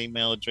Chinese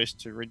email address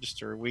to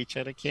register a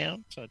WeChat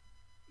account?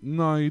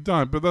 No, you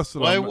don't. But that's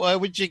what why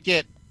would you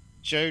get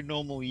Joe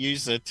normal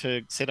user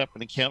to set up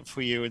an account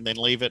for you and then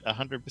leave it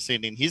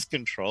 100% in his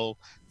control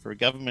for a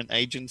government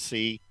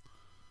agency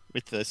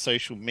with a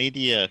social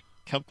media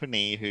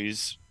company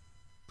who's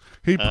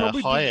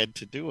hired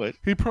to do it?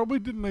 He probably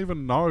didn't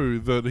even know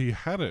that he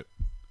had it.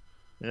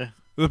 Yeah.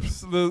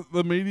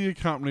 The media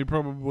company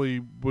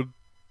probably would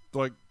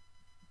like.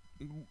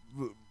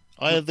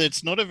 Either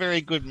it's not a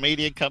very good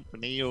media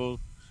company, or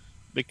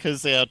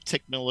because our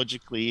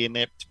technologically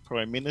inept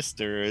Prime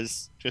Minister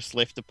has just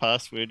left the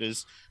password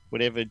as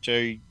whatever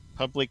Joe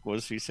Public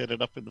was who set it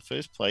up in the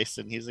first place,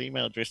 and his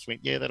email address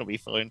went, yeah, that'll be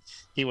fine.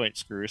 He won't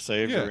screw us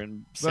over Yeah,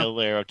 and sell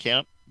their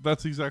account.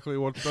 That's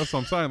what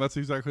I'm saying. That's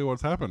exactly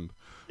what's happened.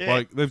 Yeah.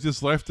 Like, they've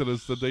just left it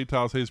as the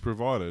details he's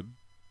provided.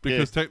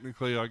 Because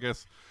technically, I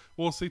guess...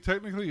 Well, see,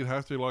 technically you'd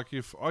have to, like,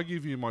 if I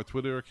give you my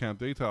Twitter account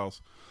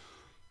details,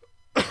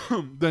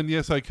 then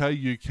yes, okay,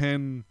 you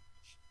can...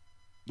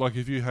 Like,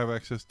 if you have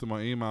access to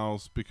my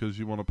emails because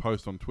you want to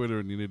post on Twitter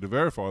and you need to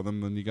verify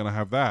them, then you're going to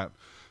have that.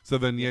 So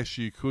then, yes,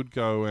 you could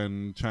go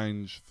and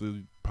change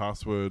the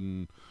password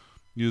and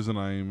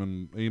username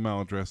and email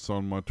address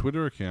on my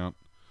Twitter account.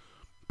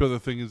 But the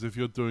thing is, if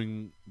you're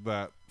doing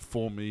that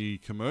for me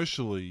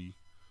commercially,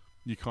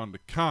 you kind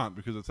of can't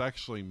because it's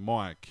actually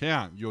my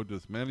account. You're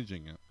just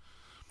managing it.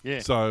 Yeah.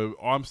 So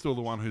I'm still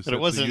the one who. But it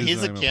wasn't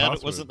his account.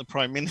 It wasn't the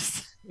Prime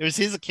Minister. It was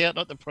his account,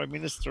 not the Prime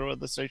Minister or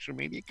the social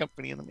media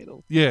company in the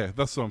middle. Yeah,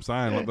 that's what I'm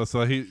saying. Yeah. Like,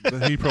 so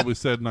he probably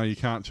said, no, you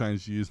can't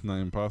change the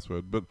username and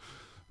password. But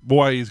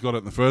why he's got it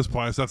in the first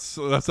place, that's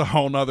a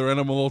whole nother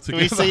animal Do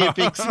altogether. we see a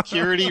big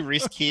security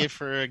risk here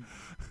for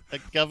a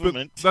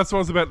government? But that's what I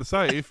was about to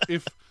say.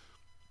 If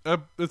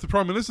the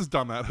Prime Minister's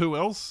done that, who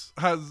else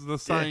has the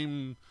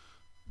same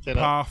Set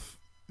up. path,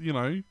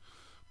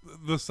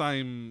 the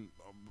same...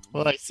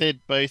 Well, I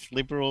said both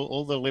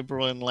all the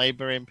Liberal and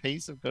Labor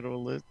MPs have got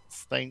all the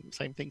same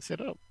thing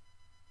set up.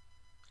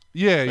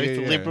 Yeah, Both yeah,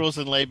 the yeah. Liberals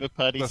and Labor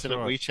parties That's set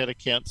up right. WeChat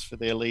accounts for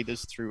their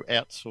leaders through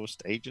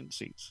outsourced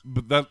agencies.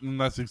 But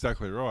that's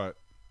exactly right.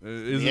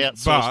 Is The it,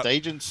 outsourced but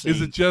agency.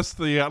 is it just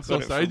the got it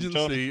outsourced from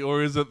agency,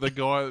 or is it the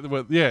guy?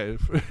 Well, yeah,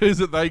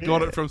 is it they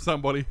got it from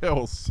somebody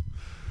else?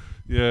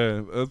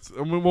 Yeah,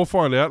 we'll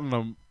find out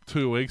in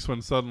 2 weeks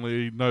when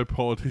suddenly no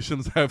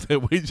politicians have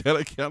their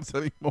WeChat accounts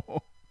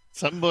anymore.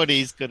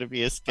 Somebody's got to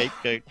be a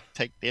scapegoat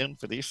take down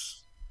for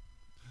this.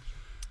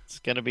 It's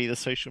going to be the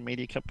social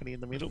media company in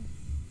the middle.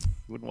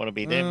 Wouldn't want to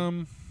be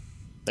them.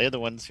 They're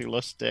the ones who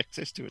lost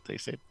access to it, they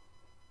said.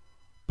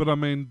 But I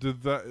mean,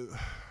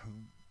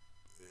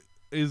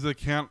 is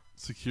account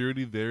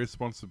security their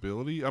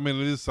responsibility? I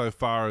mean, it is so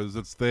far as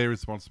it's their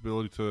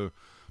responsibility to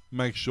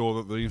make sure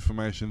that the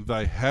information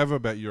they have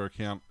about your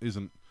account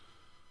isn't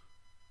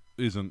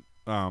hacked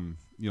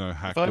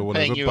If I'm or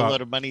whatever. paying you but a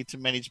lot of money to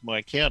manage my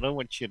account, I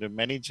want you to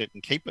manage it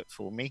and keep it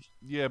for me.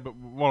 yeah, but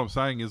what I'm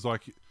saying is,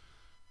 like,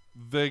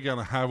 they're going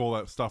to have all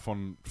that stuff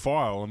on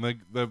file, and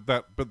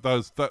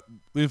the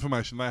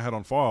information they had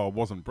on file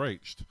wasn't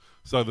breached,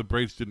 so the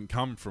breach didn't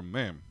come from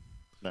them.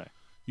 No.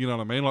 You know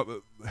what I mean? Like,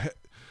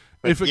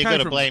 But if it you've came got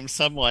to from blame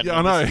someone. Yeah,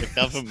 I know. The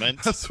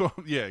government. That's what.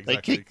 Yeah, They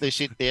exactly. kick the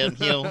shit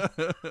downhill.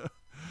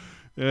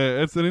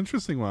 Yeah, it's an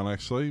interesting one,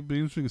 actually. It'd be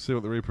interesting to see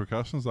what the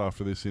repercussions are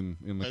for this in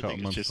a I couple think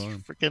it's months' just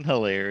time. freaking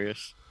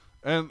hilarious.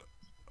 And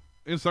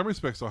in some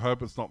respects, I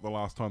hope it's not the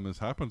last time this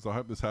happens. I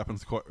hope this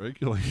happens quite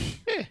regularly.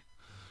 Yeah.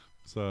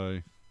 So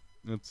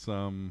it's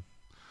a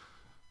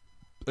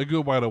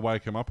good way to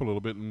wake them up a little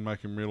bit and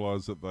make them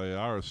realise that they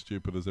are as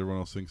stupid as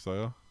everyone else thinks they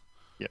are.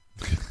 Yep.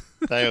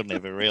 They'll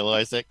never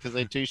realise that because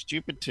they're too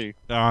stupid to.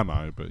 I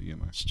know, but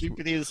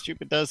Stupid is,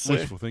 stupid does, sir.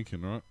 wishful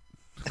thinking, right?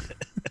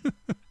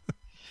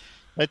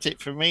 That's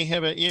it for me. How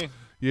about you?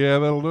 Yeah,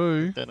 that'll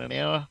do. Done an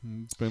hour.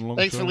 It's been a long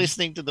Thanks time. for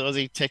listening to the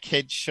Aussie Tech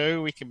Head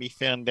Show. We can be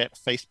found at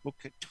Facebook,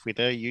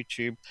 Twitter,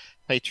 YouTube,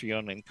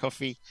 Patreon, and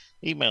Coffee.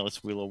 Email us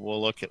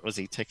willowwarlock at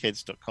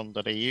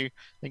aussietechheads.com.au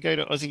and go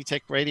to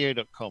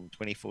aussietechradio.com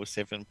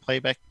 24/7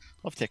 playback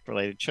of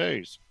tech-related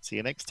shows. See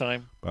you next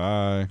time.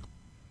 Bye.